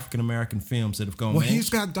of the African American films that have gone. Well, he's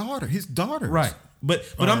got his daughters. Right. But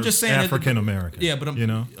I'm just saying African American. Yeah, but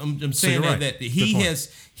I'm saying that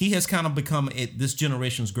he has kind of become this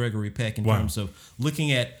generation's Gregory Peck in terms of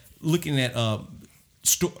looking at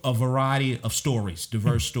a variety of stories,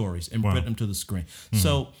 diverse stories, and putting them to the screen.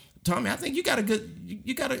 So, Tommy, I think you got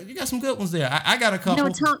some good ones there. I got a couple.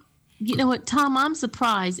 You know what, Tom? I'm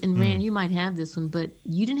surprised, and Rand, you might have this one, but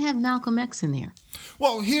you didn't have Malcolm X in there.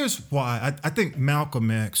 Well, here's why. I think Malcolm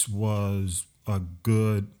X was a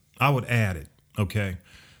good. I would add it, okay,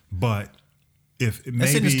 but if maybe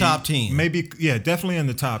it's in his top 10, definitely in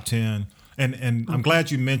the top 10. And I'm glad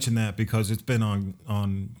you mentioned that because it's been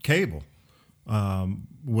on cable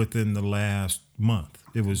within the last month.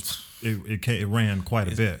 It ran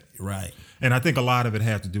quite a bit, right? And I think a lot of it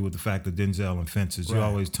had to do with the fact that Denzel and Fences. Right. You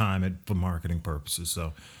always time it for marketing purposes.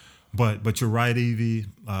 So, but you're right, Evie.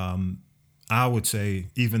 I would say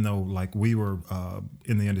even though like we were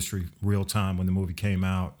in the industry real time when the movie came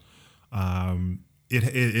out,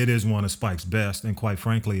 it is one of Spike's best, and quite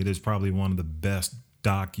frankly, it is probably one of the best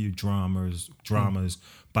dramas,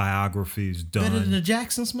 biographies done. Better than the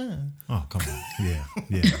Jacksons, man. Oh, come on. Yeah.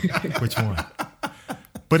 Which one?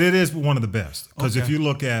 But it is one of the best. Because if you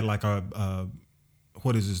look at like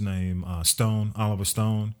what is his name? Oliver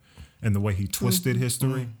Stone, and the way he twisted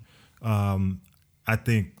history, I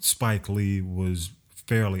think Spike Lee was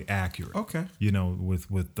fairly accurate. Okay.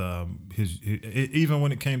 With his even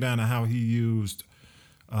when it came down to how he used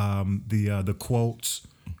the quotes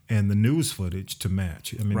and the news footage to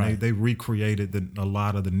match. I mean, they recreated a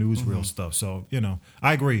lot of the newsreel stuff. So,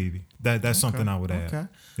 I agree, Evie. That's something I would add. Okay.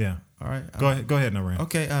 Yeah. All right. Go ahead, Naran.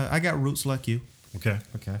 Okay. I got Roots Like You. Okay.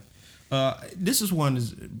 This is one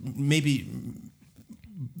is maybe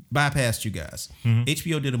bypassed you guys.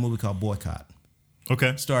 HBO did a movie called Boycott.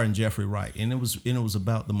 Okay. Starring Jeffrey Wright, and it was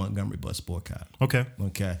about the Montgomery bus boycott. Okay.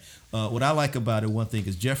 What I like about it, one thing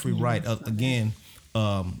is Jeffrey Wright. Again,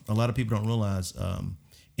 a lot of people don't realize.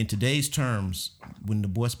 In today's terms, when the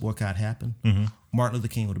bus boycott happened, Martin Luther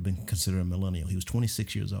King would have been considered a millennial. He was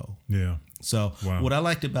 26 years old. Yeah. So what I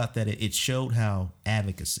liked about that, it showed how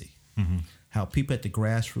advocacy, how people at the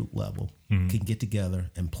grassroots level can get together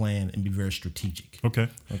and plan and be very strategic. Okay.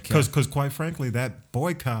 Because quite frankly, that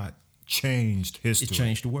boycott changed history. It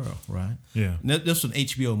changed the world, right? Yeah. This was an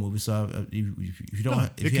HBO movie, so if you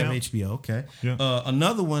don't, if you have counts. HBO, okay. Yeah.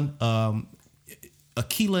 Another one,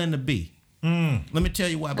 Akeelah and the Bee. Let me tell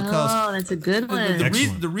you why. Because Oh, that's a good one.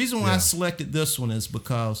 the reason why I Yeah. selected this one is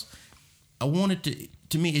because I wanted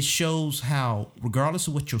to me, it shows how, regardless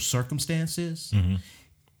of what your circumstance is,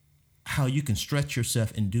 how you can stretch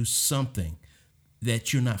yourself and do something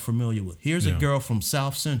that you're not familiar with. Here's a Yeah. girl from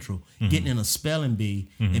South Central getting in a spelling bee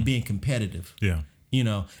and being competitive. Yeah. You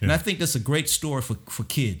know, and I think that's a great story for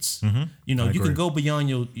kids. You know, I you can agree. go beyond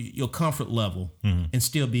your comfort level and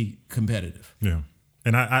still be competitive. Yeah.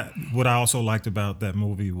 And I what I also liked about that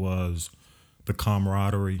movie was the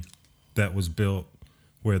camaraderie that was built,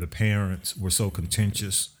 where the parents were so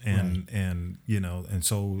contentious and you know, and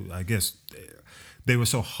so I guess they were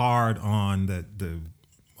so hard on the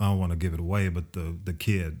I don't want to give it away, but the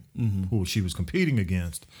kid who she was competing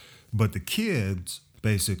against, but the kids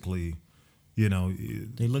basically, you know,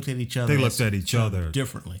 They looked at each other. they looked at each other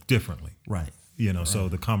differently. Right. You know, so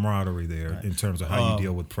the camaraderie there in terms of how you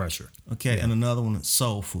deal with pressure. Okay, and another one is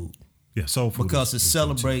Soul Food. Yeah, soul food Because it is good too.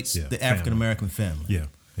 celebrates Yeah, the African American family. Yeah,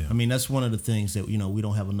 yeah. I mean, that's one of the things that, you know, we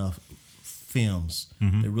don't have enough films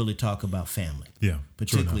that really talk about family. Yeah,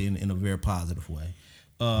 Particularly in a very positive way.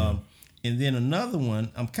 And then another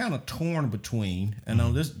one, I'm kind of torn between, and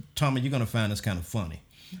on this, Tommy, you're going to find this kind of funny.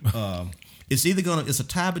 It's a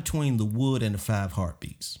tie between The Wood and The Five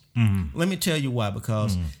Heartbeats. Let me tell you why,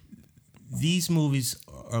 because these movies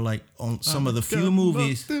are like on some of the few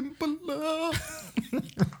movies. Go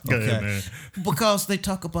ahead, man. Because they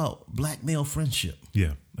talk about black male friendship.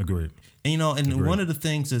 Yeah, agreed. And, you know, and Agreed. one of the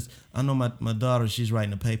things is, I know my daughter, she's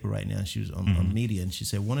writing a paper right now. She was on media, and she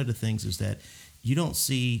said one of the things is that you don't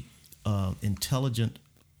see intelligent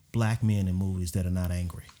black men in movies that are not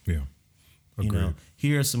angry. Yeah, You agreed. know,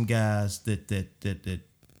 here are some guys that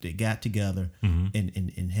got together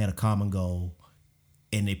and had a common goal,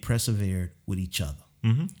 and they persevered with each other.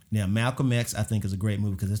 Now, Malcolm X, I think, is a great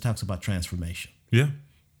movie because it talks about transformation. Yeah,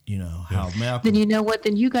 You know, how Malcolm... Then you know what?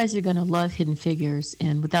 Then you guys are going to love Hidden Figures.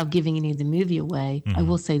 And without giving any of the movie away, I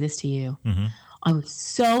will say this to you. I was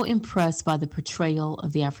so impressed by the portrayal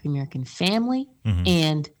of the African American family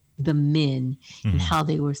and the men and how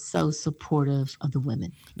they were so supportive of the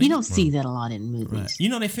women. You don't see that a lot in movies. Right. You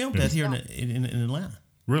know, they filmed that here in Atlanta.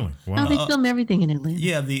 really. No, Wow. they film everything in Atlanta.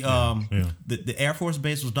 Yeah, the Air Force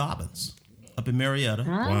Base was Dobbins up in Marietta.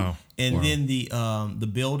 Wow. And Wow. then the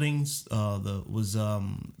buildings was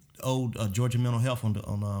old Georgia Mental Health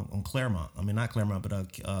on Claremont. I mean, not Claremont, but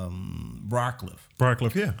Briarcliff.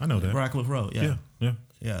 Briarcliff, yeah, I know that. Briarcliff Road. Yeah.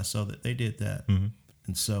 Yeah. So they did that, and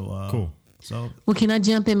so Cool. So Well, can I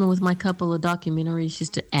jump in with my couple of documentaries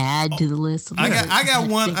just to add to the list? I got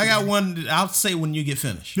one. I got one. I'll say when you get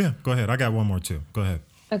finished. Yeah, go ahead. I got one more too. Go ahead.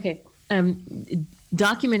 Okay.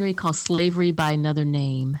 Documentary called Slavery by Another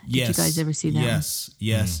Name. Did you guys ever see that?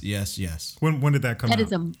 Yes. When did that come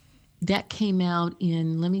That out? that came out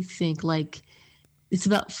in, let me think, like it's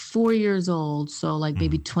about 4 years old. So like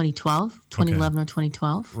maybe 2012, 2011 or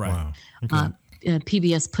 2012. Right. Wow. Okay.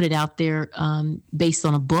 PBS put it out there based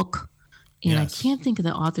on a book. And Yes. I can't think of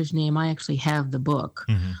the author's name. I actually have the book.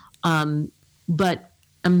 But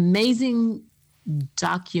amazing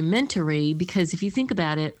documentary, because if you think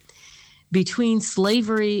about it, between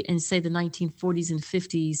slavery and say the 1940s and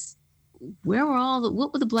 50s,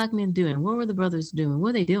 what were the black men doing? What were the brothers doing? What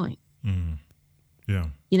were they doing? Yeah.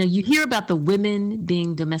 You know, you hear about the women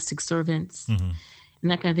being domestic servants and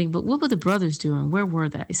that kind of thing, but what were the brothers doing? Where were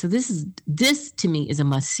they? So this to me is a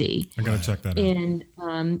must see. I gotta check that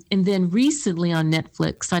out. And then recently on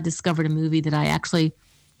Netflix, I discovered a movie that I actually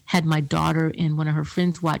had my daughter and one of her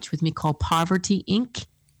friends watch with me called Poverty Inc.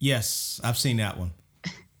 Yes, I've seen that one.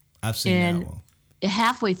 I've seen And that one.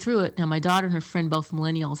 halfway through it, now my daughter and her friend, both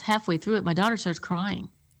millennials, halfway through it, my daughter starts crying.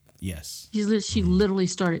 Yes. She literally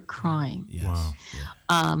started crying. Yes.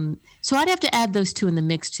 Wow. So I'd have to add those two in the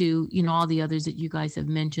mix to, you know, all the others that you guys have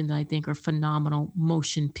mentioned that I think are phenomenal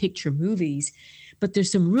motion picture movies. But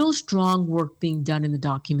there's some real strong work being done in the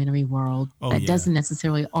documentary world that doesn't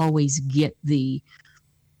necessarily always get the,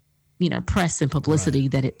 you know, press and publicity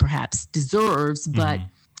that it perhaps deserves. But,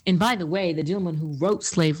 and by the way, the gentleman who wrote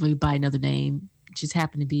Slavery by Another Name just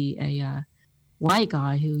happened to be a white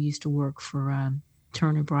guy who used to work for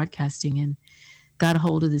Turner Broadcasting and got a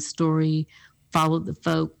hold of this story, followed the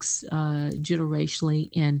folks generationally,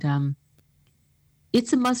 and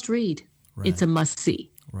it's a must read. Right. It's a must see.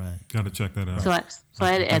 Right. Gotta check that out. So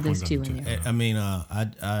I had to add those two Definitely in gonna there. check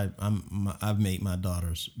I mean, I've made my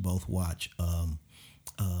daughters both watch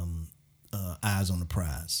Eyes on the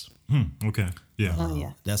Prize. Okay. Yeah. Oh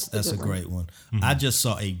yeah, That's a good one. great one. I just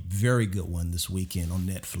saw a very good one this weekend on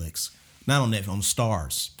Netflix. Not on Netflix, on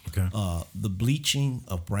Stars. Okay. The Bleaching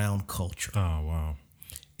of Brown Culture. Oh wow.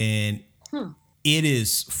 And it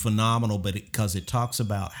is phenomenal, but because it talks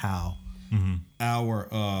about how our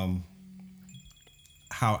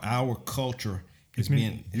culture is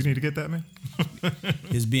being You need to get that, man.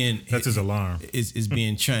 is being That's his alarm. is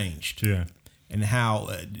being changed. Yeah. And how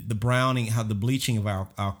the bleaching of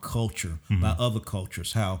our culture by other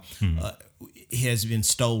cultures, how it has been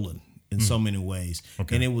stolen in so many ways.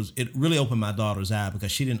 Okay. And it really opened my daughter's eye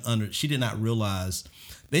because she did not realize.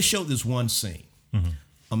 They showed this one scene.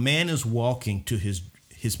 A man is walking to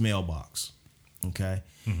his mailbox. Okay,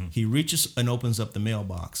 he reaches and opens up the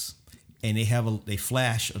mailbox, and they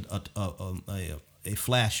flash a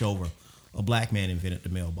flash over a black man invented the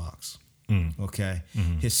mailbox. Okay,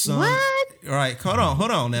 his son. What? All right,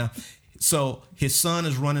 hold on now. So his son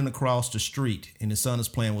is running across the street, and his son is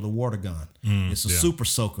playing with a water gun. It's a super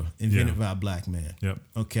soaker invented by a black man. Yep.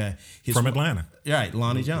 Okay, From Atlanta. Right,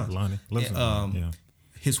 Lonnie Johnson. Lonnie lives in Atlanta. Yeah.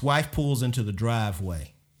 His wife pulls into the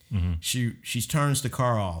driveway. She turns the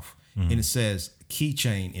car off, and it says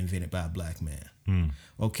keychain invented by a black man.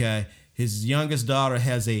 Okay, his youngest daughter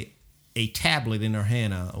has a tablet in her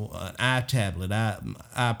hand, an iPad.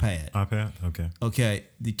 iPad. Okay. Okay,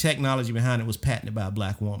 the technology behind it was patented by a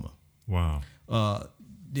black woman. Wow.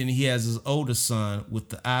 Then he has his oldest son with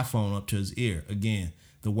the iPhone up to his ear. Again,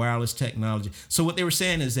 the wireless technology. So what they were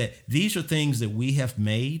saying is that these are things that we have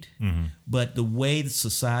made, but the way the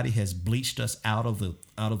society has bleached us out of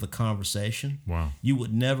the conversation. Wow. You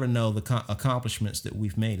would never know the accomplishments that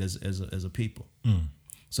we've made as a people.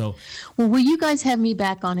 So, Well, will you guys have me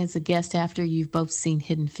back on as a guest after you've both seen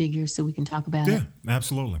Hidden Figures so we can talk about Yeah, it?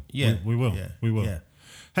 absolutely. Yeah, We will. yeah, We will. yeah.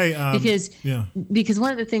 Hey, Because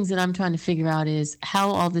one of the things that I'm trying to figure out is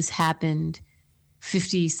how all this happened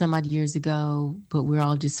 50 some odd years ago, but we're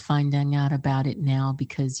all just finding out about it now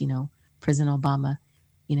because, President Obama,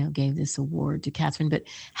 gave this award to Catherine. But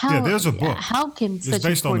how, there's a book. How can It's such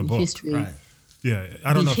based on the important book. history Right. Yeah,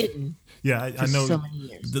 I don't be know. hidden I for know. so many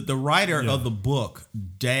years? The writer of the book,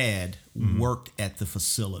 Dad, worked at the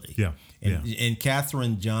facility. Yeah, And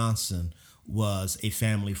Katherine Johnson was a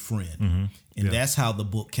family friend. And that's how the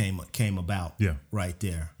book came about. Yeah. Right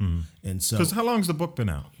there. And so Because how long's the book been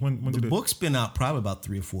out? When the did it? book's been out probably about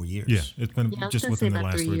 3 or 4 years. Yeah, it's been I was just gonna say within the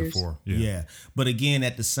about last 3 3 to years. 4. Yeah. But again,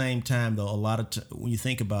 at the same time, though, a lot of when you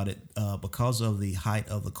think about it, because of the height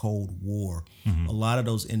of the Cold War, a lot of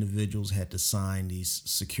those individuals had to sign these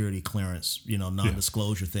security clearance,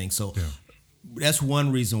 non-disclosure things. So that's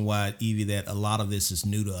one reason why, Evie, that a lot of this is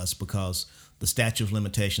new to us because the statute of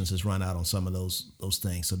limitations has run out on some of those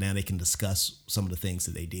things. So now they can discuss some of the things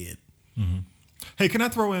that they did. Hey, can I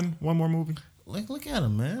throw in one more movie? Look at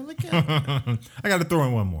him, man. Look at him. I got to throw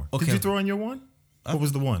in one more. Okay. Did you throw in your one? What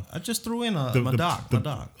was the one? I just threw in my doc.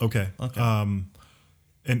 Okay. Okay.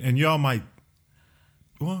 And y'all might.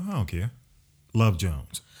 Well, I don't care. Love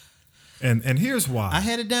Jones. And here's why. I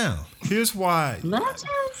had it down. Here's why. Love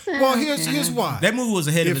Johnson. Well, here's why. That movie was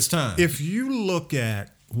ahead of its time. If you look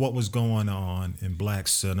at what was going on in black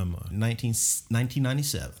cinema,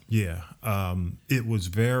 1997. yeah, it was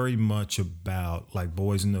very much about like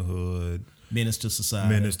Boys in the Hood, Menace to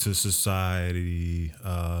Society,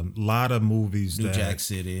 a lot of movies. New Jack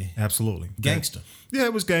City. Absolutely. Gangster. Yeah,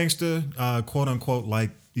 it was gangster, quote unquote,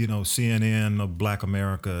 like, CNN of Black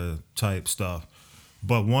America type stuff.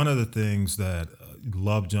 But one of the things that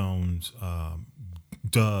Love Jones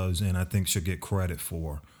does, and I think should get credit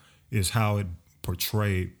for, is how it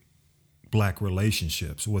portrayed black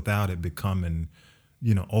relationships without it becoming,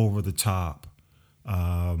 over the top.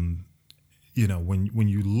 When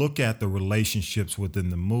you look at the relationships within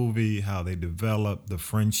the movie, how they develop, the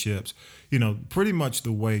friendships, pretty much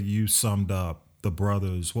the way you summed up the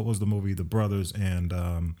brothers. What was the movie? The Brothers and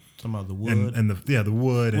Talking about The Wood. and the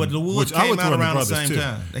Wood. Well, and, The Wood which I came would out throw in around the Brothers same too.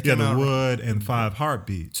 time. They Yeah, came The out Wood and Five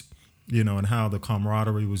Heartbeats. And how the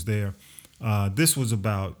camaraderie was there. This was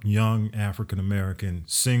about young African American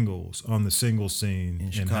singles on the single scene In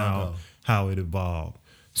and Chicago. how it evolved.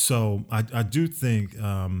 So I do think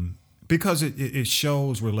because it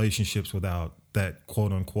shows relationships without that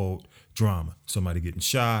quote unquote drama. Somebody getting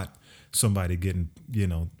shot, somebody getting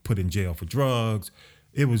put in jail for drugs.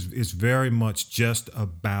 It's very much just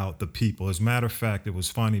about the people. As a matter of fact, it was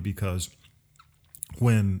funny because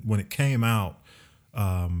when it came out,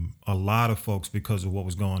 a lot of folks, because of what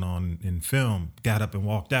was going on in film, got up and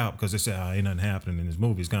walked out because they said, ain't nothing happening in this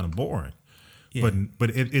movie. It's kind of boring. Yeah.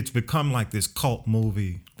 But it's become like this cult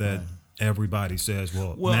movie that everybody says,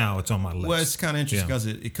 well, now it's on my list. Well, it's kind of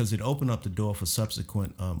interesting because it opened up the door for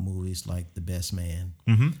subsequent movies like The Best Man.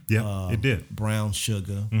 Mm-hmm. Yeah, it did. Brown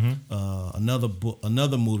Sugar.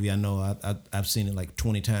 Another movie I know I've seen it like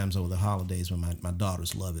 20 times over the holidays when my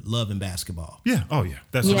daughters love it. Love and Basketball. Yeah. Oh, yeah.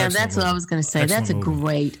 That's what I was going to say. That's a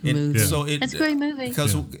great movie. So that's a great movie.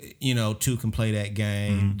 Because, two can play that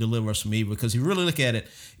game, Deliver Us from Evil. Because you really look at it,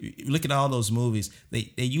 you look at all those movies,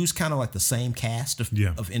 they use kind of like the same cast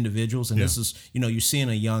of individuals. And this is, you're seeing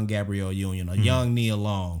a young Gabrielle Union, a young Nia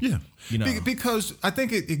Long. Yeah. Because I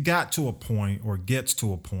think it got to a point or gets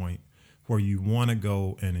to a point where you want to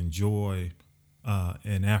go and enjoy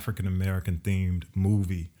an African American themed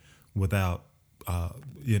movie without,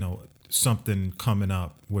 something coming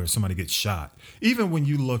up where somebody gets shot. Even when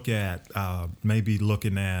you look at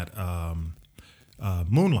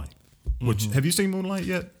Moonlight, which have you seen Moonlight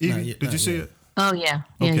yet? Evie? Did you see it? Oh yeah,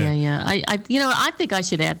 yeah. I think I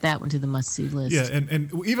should add that one to the must-see list. Yeah,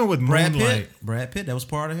 and even with Brad Moonlight, Pitt, that was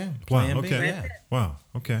part of him. Wow. Okay. Wow.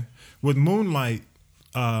 Okay. With Moonlight,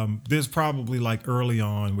 there's probably like early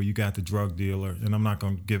on where you got the drug dealer, and I'm not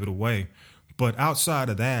going to give it away, but outside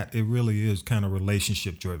of that, it really is kind of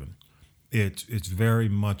relationship driven. It's very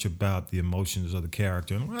much about the emotions of the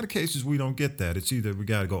character. In a lot of cases, we don't get that. It's either we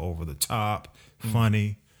got to go over the top,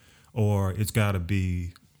 funny, or it's got to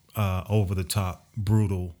be over the top,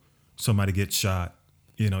 brutal. Somebody gets shot.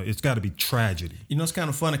 It's got to be tragedy. It's kind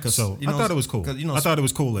of funny because I thought it was cool. I thought it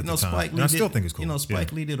was cool at the time. I still think it's cool.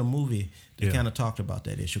 Spike Lee did a movie that kind of talked about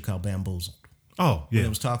that issue called Bamboozled. Oh, yeah. It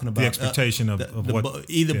was talking about the expectation of what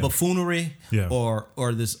either buffoonery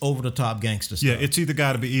or this over the top gangster stuff. Yeah, it's either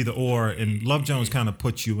got to be either or, and Love Jones kind of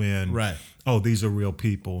puts you in. Right. Oh, these are real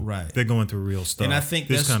people. Right. They're going through real stuff. And I think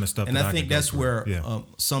this kind of stuff. And I think that's where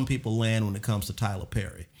some people land when it comes to Tyler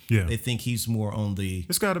Perry. Yeah. They think he's more on the.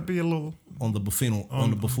 It's got to be a little on the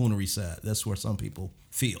buffoonery side. That's where some people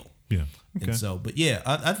feel. Yeah. Okay. And so, but yeah,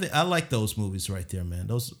 I like those movies right there, man.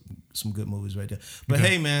 Those some good movies right there. But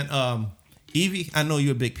hey, man, Evie, I know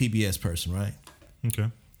you're a big PBS person, right? Okay.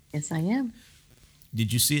 Yes, I am.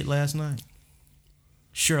 Did you see it last night?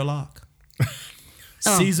 Sherlock.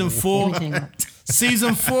 Season 4.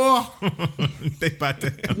 Season 4. They about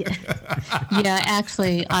to. Yeah,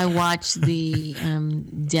 actually, I watched the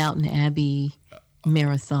Downton Abbey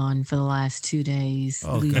marathon for the last 2 days.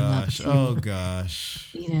 Oh gosh! To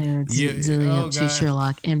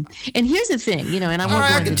Sherlock, and here's the thing, and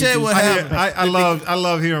I can tell you what happened. I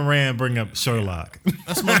love hearing Rand bring up Sherlock.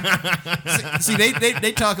 See,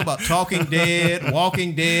 they talk about Talking Dead,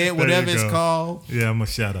 Walking Dead, whatever it's called. Yeah, I'm gonna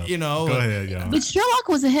shut up. Go ahead, y'all. But Sherlock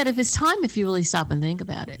was ahead of his time if you really stop and think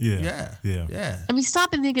about it. Yeah. I mean,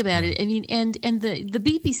 stop and think about it. I mean, and the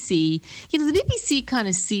BBC, the BBC kind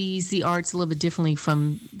of sees the arts a little bit differently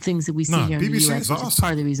from things that we see here in BBC the US, is which is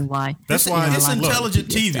part of the reason why. That's why it's intelligent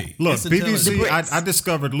TV. Look, BBC, I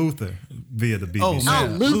discovered Luther via the BBC. Oh,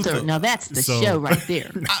 Luther. Now that's the show right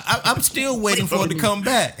there. I'm still waiting for it to come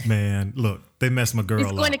back. Man, look, they messed my girl up.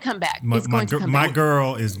 It's going to come back. My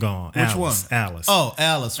girl is gone. Which one? Alice. Oh,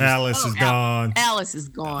 Alice. Alice is gone. Alice is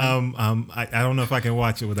gone. I don't know if I can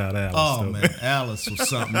watch it without Alice. Oh, man. Alice was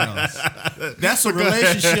something else. That's a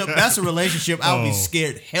relationship. That's a relationship I would be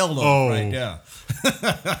scared hell of right there.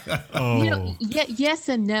 Yes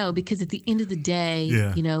and no, because at the end of the day,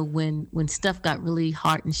 when stuff got really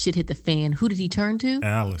hot and shit hit the fan, who did he turn to?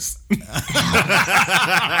 Alice.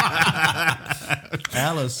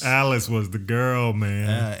 Alice was the girl,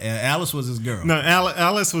 man. Alice was his girl. No,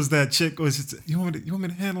 Alice was that chick. You want me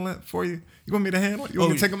to handle that for you? You want me to handle it? You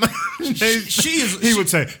want me to take him out?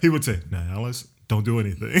 He would say, "No, Alice, don't do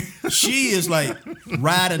anything." She is like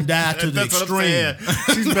ride and die to the extreme.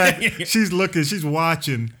 She's back. She's looking. She's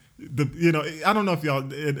watching. I don't know if y'all.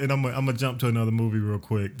 And I'm gonna jump to another movie real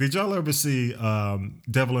quick. Did y'all ever see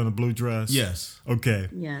Devil in a Blue Dress? Yes. Okay.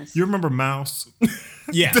 Yes. You remember Mouse?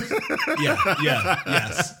 Yes.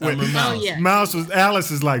 Yes. I remember Mouse. Oh, yeah. Mouse was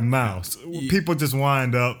Alice is like Mouse. People just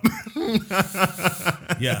wind up.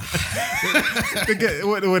 Yeah.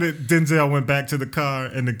 When Denzel went back to the car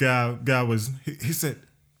and the guy was he said,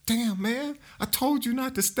 "Damn, man, I told you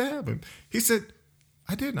not to stab him." He said,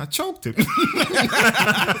 "I didn't. I choked him."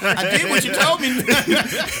 I did what you told me.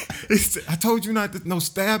 He said, "I told you not to, no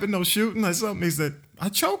stabbing, no shooting or something." He said, "I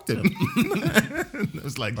choked him." It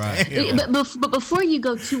was like, damn. But before you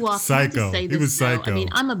go too off, Psycho. Say this, He was psycho. I mean,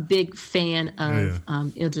 I'm a big fan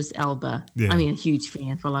of Idris Elba. Yeah. I mean, a huge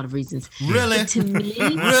fan for a lot of reasons. Really? But to me,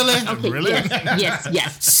 Really? okay, Really?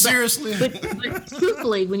 Yes. Seriously? But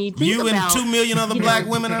truthfully, when you think about and 2 million other black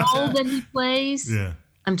women the out role that he plays, Yeah.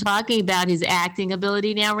 I'm talking about his acting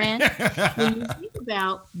ability now, Rand. When you think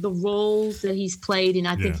about the roles that he's played, and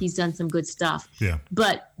I think he's done some good stuff. Yeah.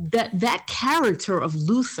 But that character of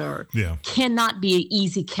Luther cannot be an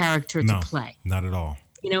easy character to play. Not at all.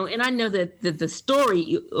 And I know that the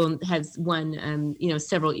story has won,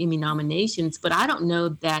 several Emmy nominations, but I don't know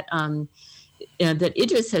that that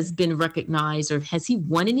Idris has been recognized, or has he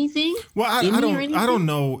won anything? Well, I don't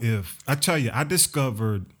know if I tell you, I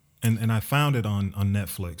discovered and I found it on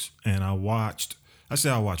Netflix, and I watched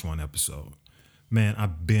one episode. Man, I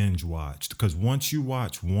binge watched, because once you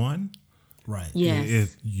watch one, right?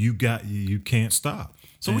 Yes. you can't stop.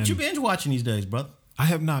 So what you binge watching these days, brother? I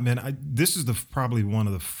have not, man. This is probably one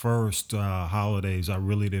of the first holidays I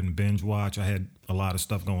really didn't binge watch. I had a lot of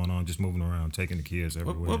stuff going on, just moving around, taking the kids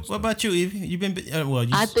everywhere. What about you, Evie? You've been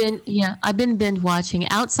I've been binge watching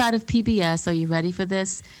outside of PBS. Are you ready for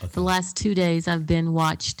this? Okay. The last 2 days I've been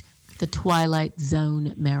watched the Twilight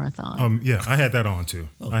Zone marathon. Yeah, I had that on too.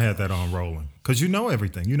 Okay. I had that on rolling, because you know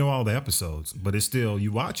everything, you know all the episodes, but it's still,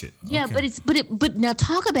 you watch it. Yeah, okay. but now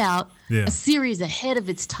talk about a series ahead of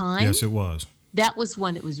its time. Yes, it was. That was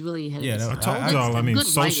one that was really ahead of its time. I told y'all. I mean,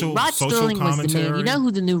 social Sterling commentary. Was the man. You know who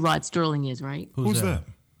the new Rod Sterling is, right? Who's that?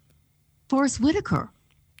 Forrest Whitaker.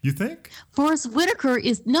 You think? Forrest Whitaker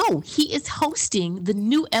he is hosting the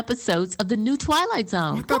new episodes of the new Twilight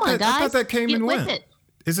Zone. Come on, guys. I thought that came and went. It.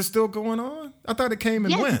 Is it still going on? I thought it came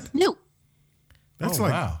and went. It's new. That's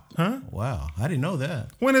wow. Huh? Wow. I didn't know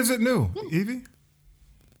that. When is it new, Evie?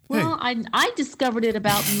 Well, I discovered it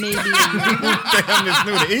about maybe. Damn, it's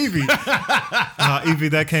new to Evie. Evie,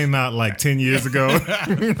 that came out like 10 years ago.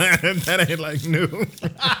 That ain't like new.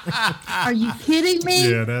 Are you kidding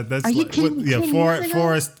me? Yeah, that's. Are you kidding? Yeah,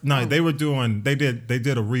 Forrest. No, they were doing. They did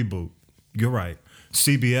a reboot. You're right.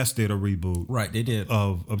 CBS did a reboot. Right, they did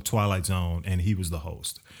of Twilight Zone, and he was the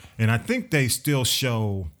host. And I think they still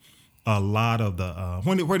show a lot of the.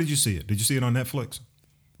 Where did you see it? Did you see it on Netflix?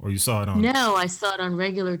 Or you saw it on? No, I saw it on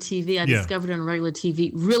regular TV. I discovered it on regular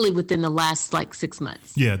TV really within the last 6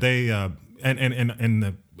 months. Yeah, they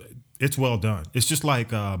it's well done. It's just like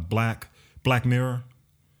Black Mirror.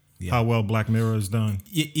 Yeah. How well Black Mirror is done.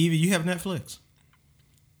 Evie, you have Netflix?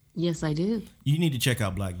 Yes, I do. You need to check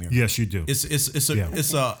out Black Mirror. Yes, you do. It's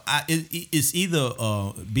either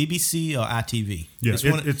BBC or ITV. Yeah,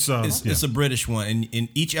 it's a British one, and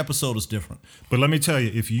each episode is different. But let me tell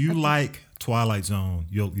you, if you like Twilight Zone,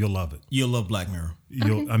 you'll love it. You'll love Black Mirror.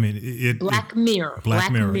 Black Mirror.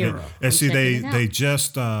 Black Mirror. And see, they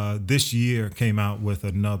just this year came out with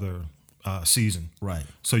another season. Right.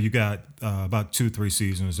 So you got about 2-3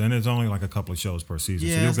 seasons, and it's only like a couple of shows per season.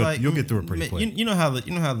 Yeah, so you'll get through it pretty quick. You know how the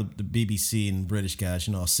BBC and British guys,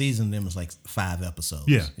 a season of them is like 5 episodes.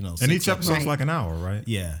 Yeah. And each episode's like an hour, right?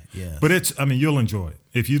 Yeah. But you'll enjoy it.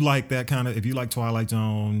 If you like that kind of, if you like Twilight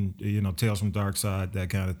Zone, Tales from Dark Side, that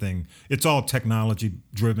kind of thing. It's all technology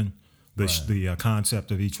driven, the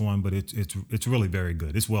concept of each one, but it's really very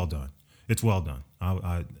good. It's well done. It's well done.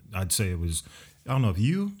 I'd say it was. I don't know if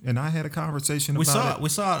you and I had a conversation about it. We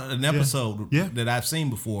saw an episode that I've seen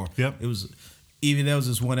before. Yep. It was there was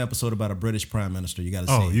this one episode about a British prime minister. You got to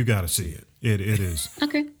see it. Oh, you got to see it. It is.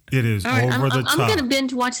 Okay. It is over the top. I'm going to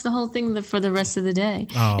binge watch the whole thing for the rest of the day.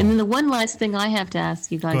 Oh. And then the one last thing I have to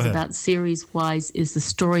ask you guys about series-wise is The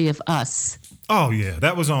Story of Us. Oh, yeah.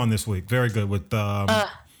 That was on this week. Very good with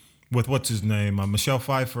what's his name? Michelle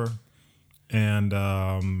Pfeiffer. And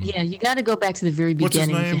you got to go back to the very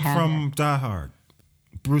beginning. What's his name from Die Hard?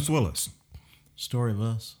 Bruce Willis. Story of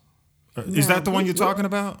Us. Is that the one you're talking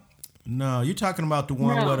about? No, you're talking about the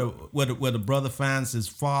one where the brother finds his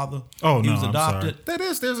father. Oh, he no, was adopted. I'm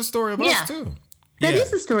sorry. There's a Story of Us too. That is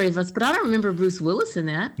the Story of Us, but I don't remember Bruce Willis in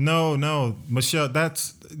that. No, Michelle.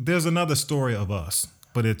 There's another Story of Us,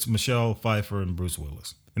 but it's Michelle Pfeiffer and Bruce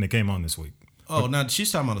Willis, and it came on this week. Oh, now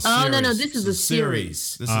she's talking about a series. Oh, no, this is a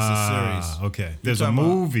series. This is a series. Okay. There's a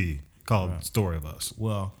movie called Story of Us.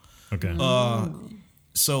 Well, okay.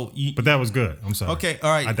 But that was good. I'm sorry. Okay,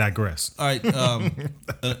 all right. I digress. All right.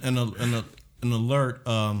 An alert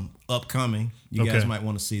upcoming. You guys might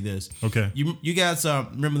want to see this. Okay. You guys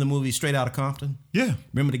remember the movie Straight Outta Compton? Yeah.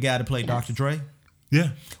 Remember the guy that played Dr. Dre?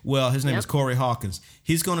 Yeah. Well, his name is Corey Hawkins.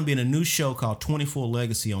 He's going to be in a new show called 24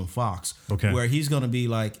 Legacy on Fox. Okay. Where he's going to be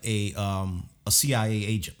like a CIA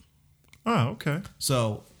agent. Oh, okay.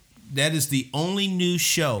 So that is the only new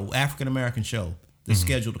show, African American show, that's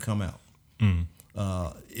scheduled to come out in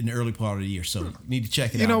the early part of the year. So you need to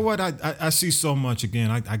check it out. You know what? I see so much again.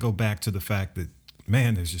 I go back to the fact that,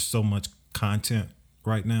 man, there's just so much content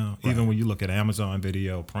right now. Right. Even when you look at Amazon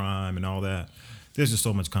Video, Prime, and all that, there's just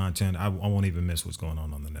so much content. I won't even miss what's going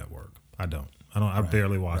on the network. I don't. I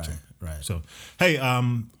barely watch it. Right. So, hey,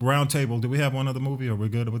 round table. Do we have one other movie? Are we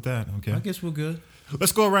good with that? Okay. I guess we're good.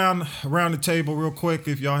 Let's go around the table real quick.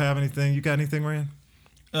 If y'all have anything, you got anything, Rand?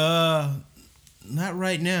 Not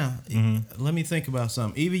right now. Let me think about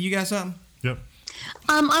something. Evie, you got something? Yep.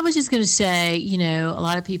 I was just going to say, a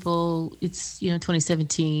lot of people, it's,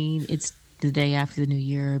 2017, it's the day after the new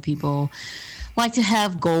year. People like to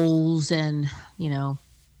have goals and, I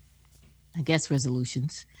guess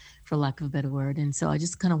resolutions, for lack of a better word. And so I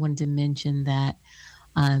just kind of wanted to mention that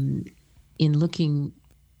in looking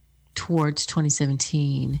towards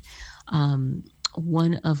 2017,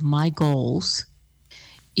 one of my goals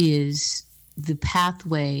is the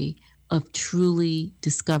pathway of truly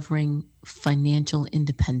discovering financial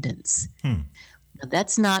independence. Now,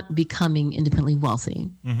 that's not becoming independently wealthy.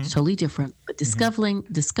 It's totally different. But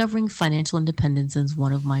discovering financial independence is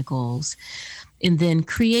one of my goals. And then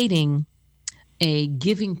creating a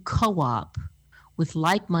giving co-op with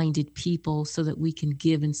like-minded people so that we can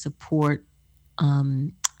give and support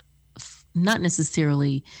not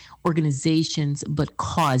necessarily organizations, but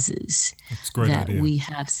causes that idea. We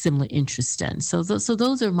have similar interest in. So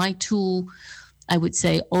those are my two, I would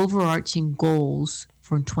say, overarching goals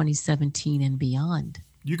for 2017 and beyond.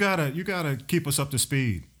 You gotta keep us up to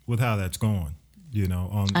speed with how that's going.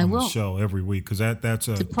 On the show every week, because that's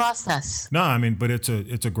it's a process. No, I mean, but it's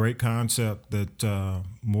a great concept that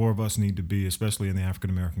more of us need to be, especially in the African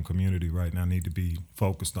American community right now, need to be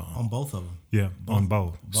focused on. On both of them. Yeah, on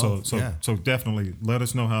both. Yeah. So definitely let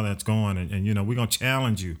us know how that's going, and we're gonna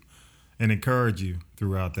challenge you and encourage you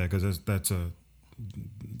throughout that, because that's a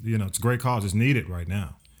it's a great cause. It's needed right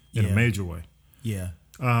now in a major way. Yeah.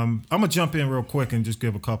 I'm gonna jump in real quick and just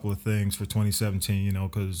give a couple of things for 2017.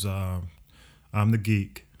 Because I'm the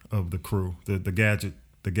geek of the crew, the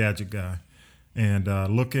gadget guy, and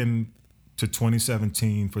looking to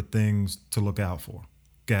 2017 for things to look out for,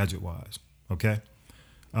 gadget wise. Okay,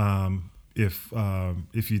 if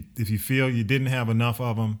you feel you didn't have enough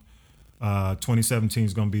of them, 2017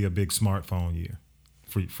 is going to be a big smartphone year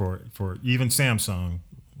for even Samsung,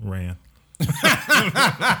 Rand.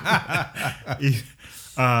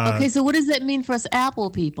 Okay, so what does that mean for us Apple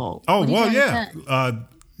people? Oh, well,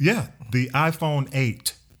 yeah. The iPhone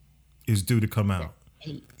 8 is due to come out.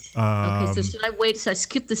 8. Okay, so should I wait? So I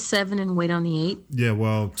skip the 7 and wait on the 8? Yeah,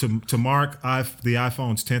 well, to mark the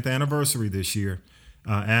iPhone's 10th anniversary this year,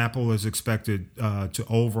 Apple is expected to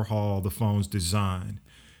overhaul the phone's design.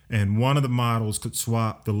 And one of the models could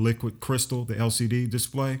swap the liquid crystal, the LCD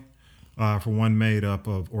display, for one made up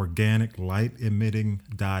of organic light-emitting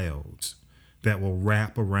diodes that will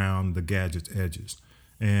wrap around the gadget's edges.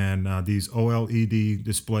 And these OLED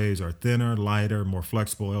displays are thinner, lighter, more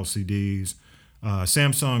flexible LCDs.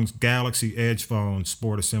 Samsung's Galaxy Edge phones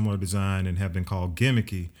sport a similar design and have been called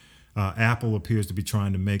gimmicky. Apple appears to be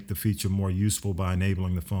trying to make the feature more useful by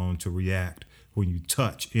enabling the phone to react when you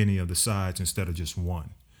touch any of the sides instead of just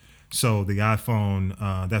one. So the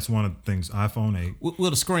iPhone, that's one of the things. iPhone 8.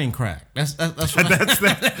 Will the screen crack? That's that's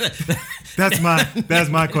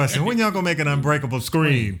my question. When y'all gonna make an unbreakable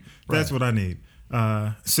screen? Right. That's what I need.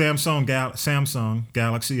 Samsung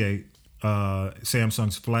Galaxy 8,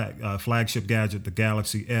 Samsung's flagship gadget, the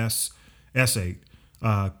Galaxy S8,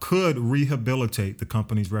 could rehabilitate the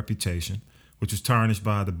company's reputation, which was tarnished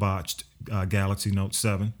by the botched Galaxy Note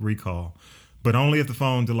 7 recall, but only if the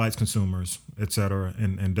phone delights consumers, etc.,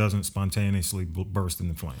 and doesn't spontaneously burst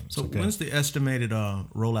into flames. So when's the estimated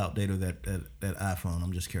rollout date of that iPhone?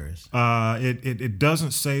 I'm just curious. It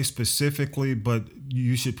doesn't say specifically, but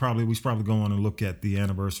we should probably go on and look at the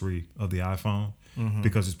anniversary of the iPhone,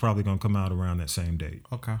 because it's probably going to come out around that same date.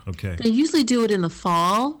 Okay. They usually do it in the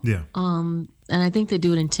fall. Yeah. And I think they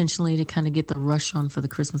do it intentionally to kind of get the rush on for the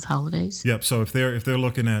Christmas holidays. Yep. So if they're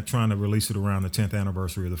looking at trying to release it around the 10th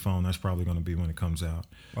anniversary of the phone, that's probably going to be when it comes out.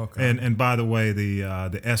 Okay. And by the way, the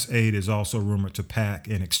S8 is also rumored to pack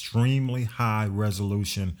an extremely high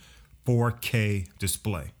resolution 4K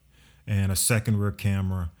display and a second rear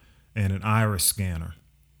camera and an iris scanner.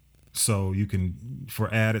 So you can,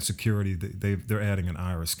 for added security, they're adding an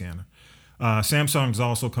iris scanner. Samsung's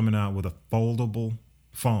also coming out with a foldable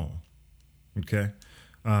phone. Okay,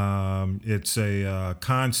 it's a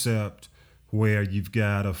concept where you've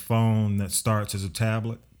got a phone that starts as a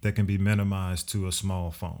tablet that can be minimized to a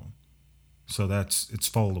small phone. So it's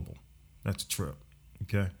foldable. That's a trip.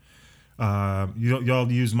 Okay,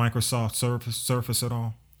 y'all use Microsoft Surface at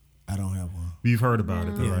all? I don't have one. You've heard about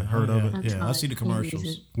it, though, right? Heard of it? Yeah, I see the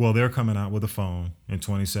commercials. Well, they're coming out with a phone in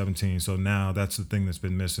 2017. So now that's the thing that's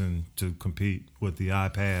been missing to compete with the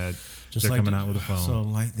iPad. Just they're like coming out with a phone. So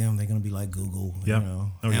like them, they're going to be like Google. Yep.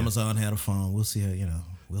 Amazon had a phone. We'll see how,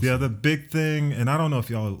 We'll Yeah, see. the big thing, and I don't know if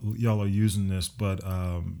y'all are using this, but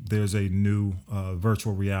there's a new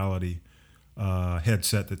virtual reality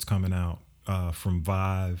headset that's coming out from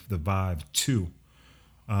Vive, the Vive 2.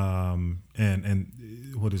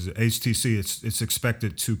 And what is it? HTC. It's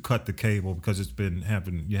expected to cut the cable because it's been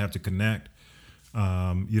having. You have to connect.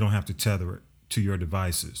 You don't have to tether it to your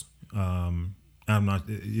devices.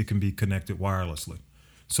 It can be connected wirelessly.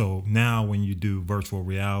 So now when you do virtual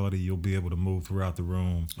reality, you'll be able to move throughout the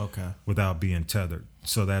room without being tethered.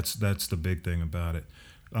 So that's the big thing about it.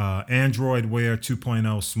 Android Wear 2.0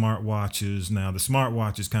 smartwatches. Now the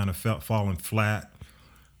smartwatches kind of falling flat,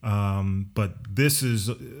 but this is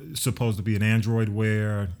supposed to be an Android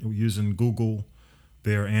Wear using Google,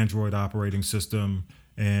 their Android operating system,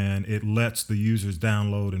 and it lets the users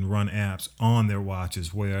download and run apps on their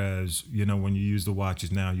watches. Whereas when you use the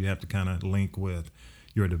watches now, you have to kind of link with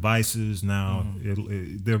your devices. Now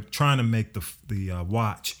they're trying to make the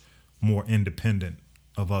watch more independent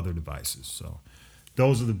of other devices. So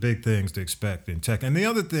those are the big things to expect in tech. And the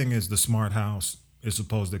other thing is the smart house is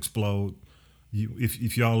supposed to explode.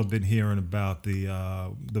 If y'all have been hearing about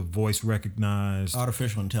the voice recognized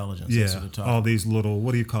Artificial intelligence. That's what they're talking all these little,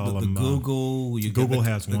 what do you call them? Google. Google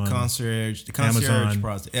has the one. Concierge. The Amazon.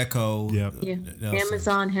 product. Echo. Yep. Yeah, Also.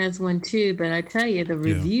 Amazon has one too, but I tell you, the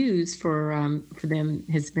reviews for them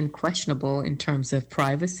has been questionable in terms of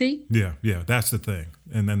privacy. Yeah, that's the thing,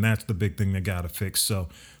 and then that's the big thing they got to fix. So,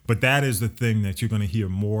 but that is the thing that you're going to hear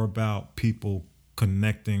more about: people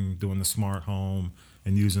connecting, doing the smart home,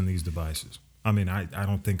 and using these devices. I mean, I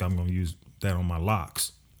don't think I'm going to use that on my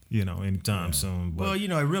locks, anytime soon. But, Well,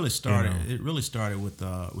 it really started. It really started with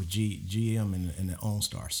GM and the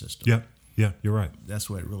OnStar system. Yeah, you're right.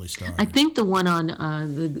 That's where it really started. I think the one on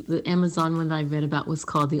the Amazon one that I read about was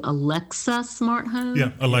called the Alexa smart home.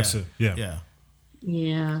 Yeah, Alexa. Yeah.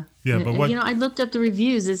 Yeah. But what? I looked up the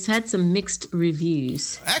reviews. It's had some mixed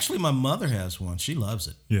reviews. Actually, my mother has one. She loves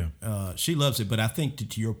it. Yeah. She loves it. But I think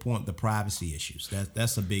to your point, the privacy issues,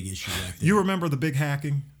 that's a big issue right there. You remember the big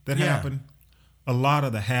hacking that Yeah. happened? A lot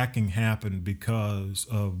of the hacking happened because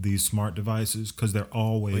of these smart devices because they're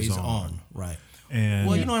always on. Right. And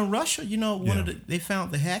Well, in Russia, they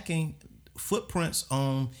found the hacking footprints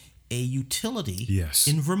on a utility Yes.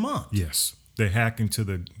 in Vermont. Yes, they hack into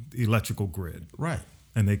the electrical grid. Right.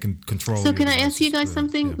 And they can control. So your can I ask you device's guys grid.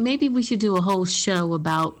 something? Yeah. Maybe we should do a whole show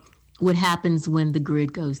about what happens when the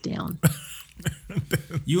grid goes down.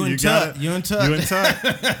 You in gotta- touch. You in touch. You in touch.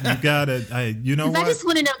 You got it. You know 'Cause what? I just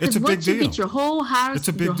want to know, It's because a big once you deal. get your whole house, It's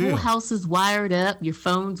a big your deal. whole house is wired up, your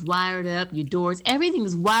phone's wired up, your doors,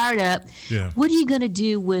 everything's wired up. Yeah. What are you going to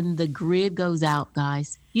do when the grid goes out,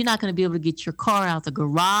 guys? You're not going to be able to get your car out the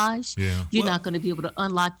garage. Yeah. You're not going to be able to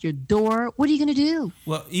unlock your door. What are you going to do?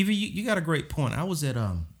 Well, Evie, you got a great point. I was at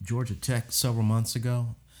Georgia Tech several months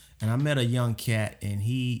ago, and I met a young cat, and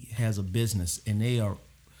he has a business, and they are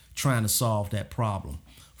trying to solve that problem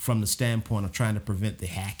from the standpoint of trying to prevent the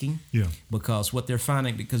hacking. Yeah. Because what they're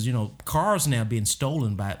finding, because cars now being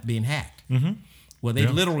stolen by being hacked. Mm-hmm. Well, they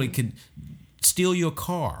Yeah. literally can steal your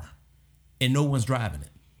car, and no one's driving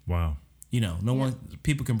it. Wow. No one,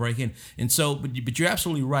 people can break in, and so, but you're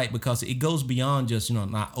absolutely right because it goes beyond just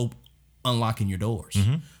not unlocking your doors,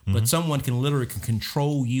 but someone can literally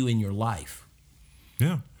control you in your life.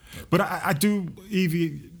 Yeah. But I do,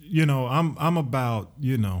 Evie. I'm about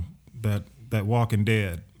that Walking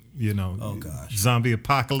Dead. Oh, gosh. Zombie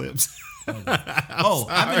apocalypse.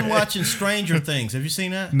 I've been watching Stranger Things. Have you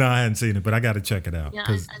seen that? No, I hadn't seen it, but I got to check it out. Yeah,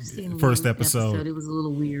 'cause I've seen first one episode. It was a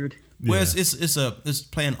little weird. Well, Yeah. it's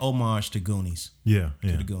playing homage to Goonies. Yeah.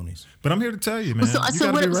 The Goonies. But I'm here to tell you, man. So you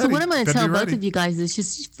gotta be ready. what I'm going to Gotta tell be both ready. of you guys is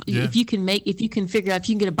just Yeah. if you can figure out if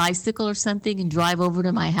you can get a bicycle or something and drive over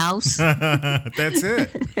to my house, That's it.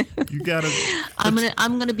 You gotta.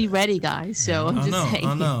 I'm gonna be ready, guys. So I'm just saying.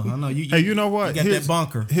 I know. Hey, you know what? You got that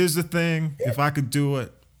bunker. Here's the thing. If I could do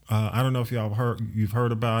it, I don't know if you've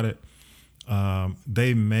heard about it.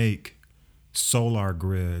 They make solar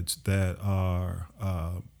grids that are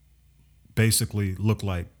basically look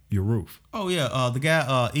like your roof. Oh yeah, the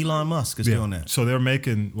guy Elon Musk is doing that. So they're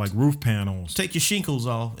making like roof panels. Take your shingles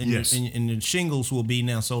off, and, Yes. and the shingles will be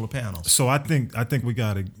now solar panels. So I think we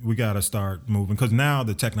gotta start moving because now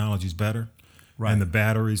the technology's better, Right. and the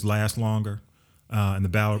batteries last longer, and the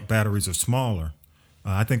batteries are smaller.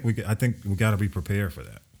 I think we got to be prepared for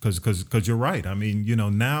that because you're right. I mean,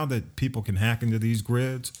 now that people can hack into these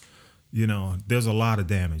grids, there's a lot of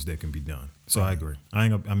damage that can be done. So I agree. I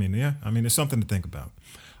mean, it's something to think about.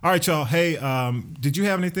 All right, y'all. Hey, did you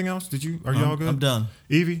have anything else? Are you all good? I'm done.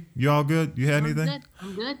 Evie, you all good? You had anything?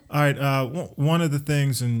 I'm good. All right. One of the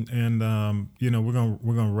things, and we're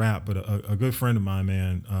gonna wrap. But a good friend of mine,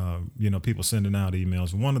 man. People sending out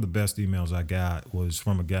emails. One of the best emails I got was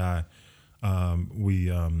from a guy.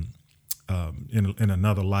 In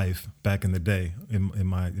another life back in the day in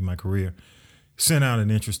my career, sent out an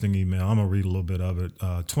interesting email. I'm gonna read a little bit of it.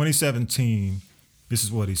 2017. This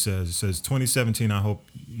is what he says. It says, 2017, I hope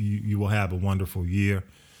you will have a wonderful year.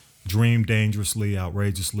 Dream dangerously,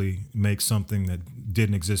 outrageously, make something that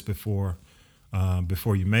didn't exist before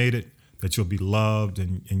you made it, that you'll be loved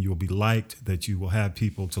and you'll be liked, that you will have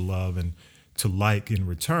people to love and to like in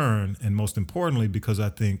return. And most importantly, because I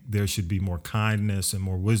think there should be more kindness and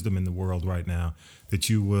more wisdom in the world right now, that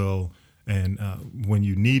you will, and when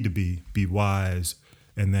you need to be wise,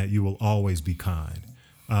 and that you will always be kind.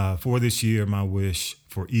 For this year, my wish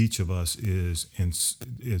for each of us is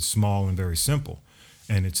small and very simple.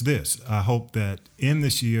 And it's this. I hope that in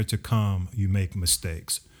this year to come, you make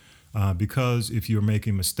mistakes. Because if you're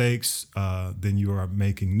making mistakes, then you are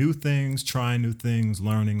making new things, trying new things,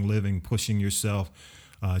 learning, living, pushing yourself,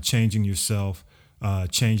 changing yourself,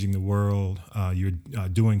 changing the world. You're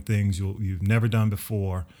doing things you've never done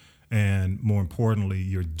before. And more importantly,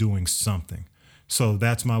 you're doing something. So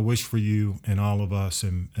that's my wish for you and all of us,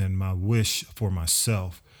 and my wish for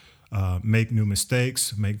myself. Make new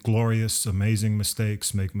mistakes, make glorious, amazing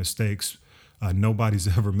mistakes, make mistakes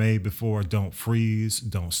nobody's ever made before. Don't freeze,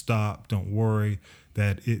 don't stop, don't worry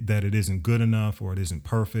that it isn't good enough or it isn't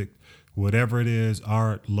perfect. Whatever it is,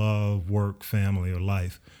 art, love, work, family, or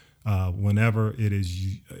life, whenever it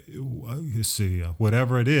is,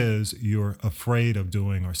 whatever it is you're afraid of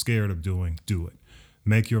doing or scared of doing, do it.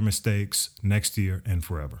 Make your mistakes next year and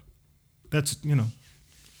forever. That's,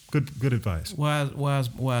 good advice.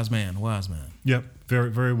 Wise man. Yep, very,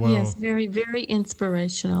 very well. Yes, very, very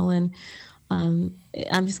inspirational. And I'm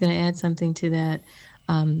just going to add something to that.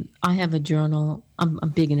 I have a journal. I'm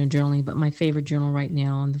big into journaling, but my favorite journal right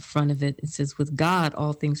now, on the front of it, it says, "With God,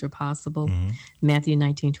 all things are possible." Mm-hmm. Matthew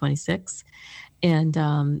 19:26. And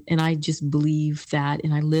I just believe that,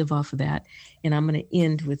 and I live off of that. And I'm going to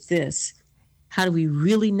end with this. How do we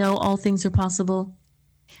really know all things are possible?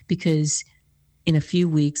 Because in a few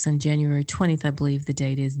weeks, on January 20th, I believe the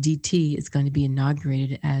date is, DT is going to be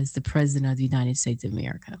inaugurated as the President of the United States of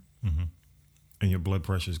America. Mm-hmm. And your blood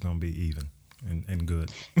pressure is going to be even and good.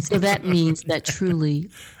 So that means that truly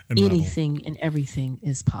anything and everything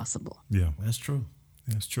is possible. Yeah, that's true.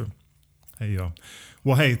 That's true. Hey, y'all.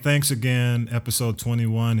 Well, hey, thanks again. Episode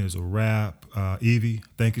 21 is a wrap. Evie,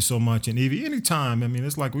 thank you so much. And Evie, anytime,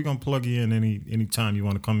 it's like we're going to plug you in any time you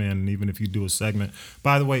want to come in, and even if you do a segment.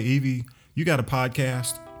 By the way, Evie, you got a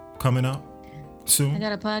podcast coming up soon? I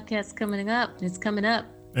got a podcast coming up. It's coming up.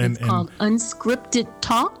 It's called Unscripted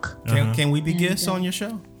Talk. Can we be guests on your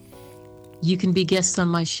show? You can be guests on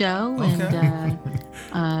my show, okay.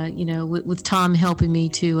 And with Tom helping me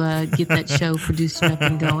to get that show produced up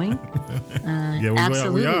and going.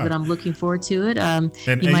 Absolutely, but I'm looking forward to it. You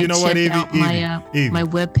might check out my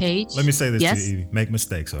webpage. Let me say this to you, Evie. Make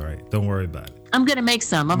mistakes, all right? Don't worry about it. I'm going to make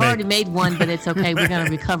some. I've already made one, but it's okay. We're going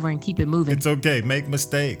to recover and keep it moving. It's okay. Make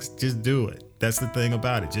mistakes. Just do it. That's the thing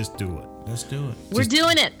about it. Just do it. Let's do it. We're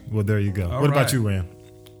doing it. Well, there you go. What about you, Ram?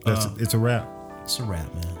 It's a wrap. It's a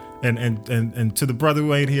wrap, man. And to the brother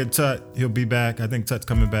who ain't here, Tut, he'll be back. I think Tut's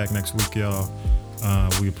coming back next week, y'all.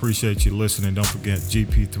 We appreciate you listening. Don't forget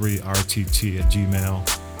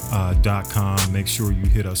gp3rtt@gmail.com. Make sure you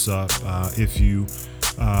hit us up. If you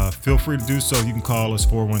feel free to do so, you can call us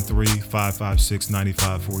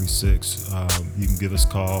 413-556-9546. You can give us a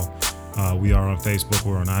call. We are on Facebook.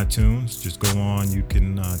 We're on iTunes. Just go on. You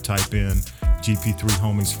can type in GP3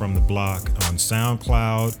 Homies from the Block on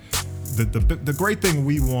SoundCloud. The great thing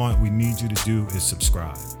we need you to do is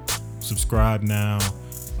subscribe. Subscribe now.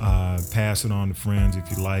 Pass it on to friends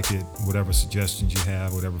if you like it. Whatever suggestions you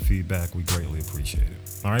have, whatever feedback, we greatly appreciate it.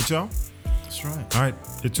 All right, y'all? That's right. All right.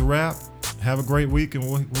 It's a wrap. Have a great week, and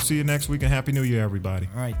we'll see you next week, and Happy New Year, everybody.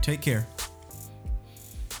 All right. Take care.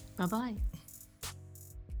 Bye-bye.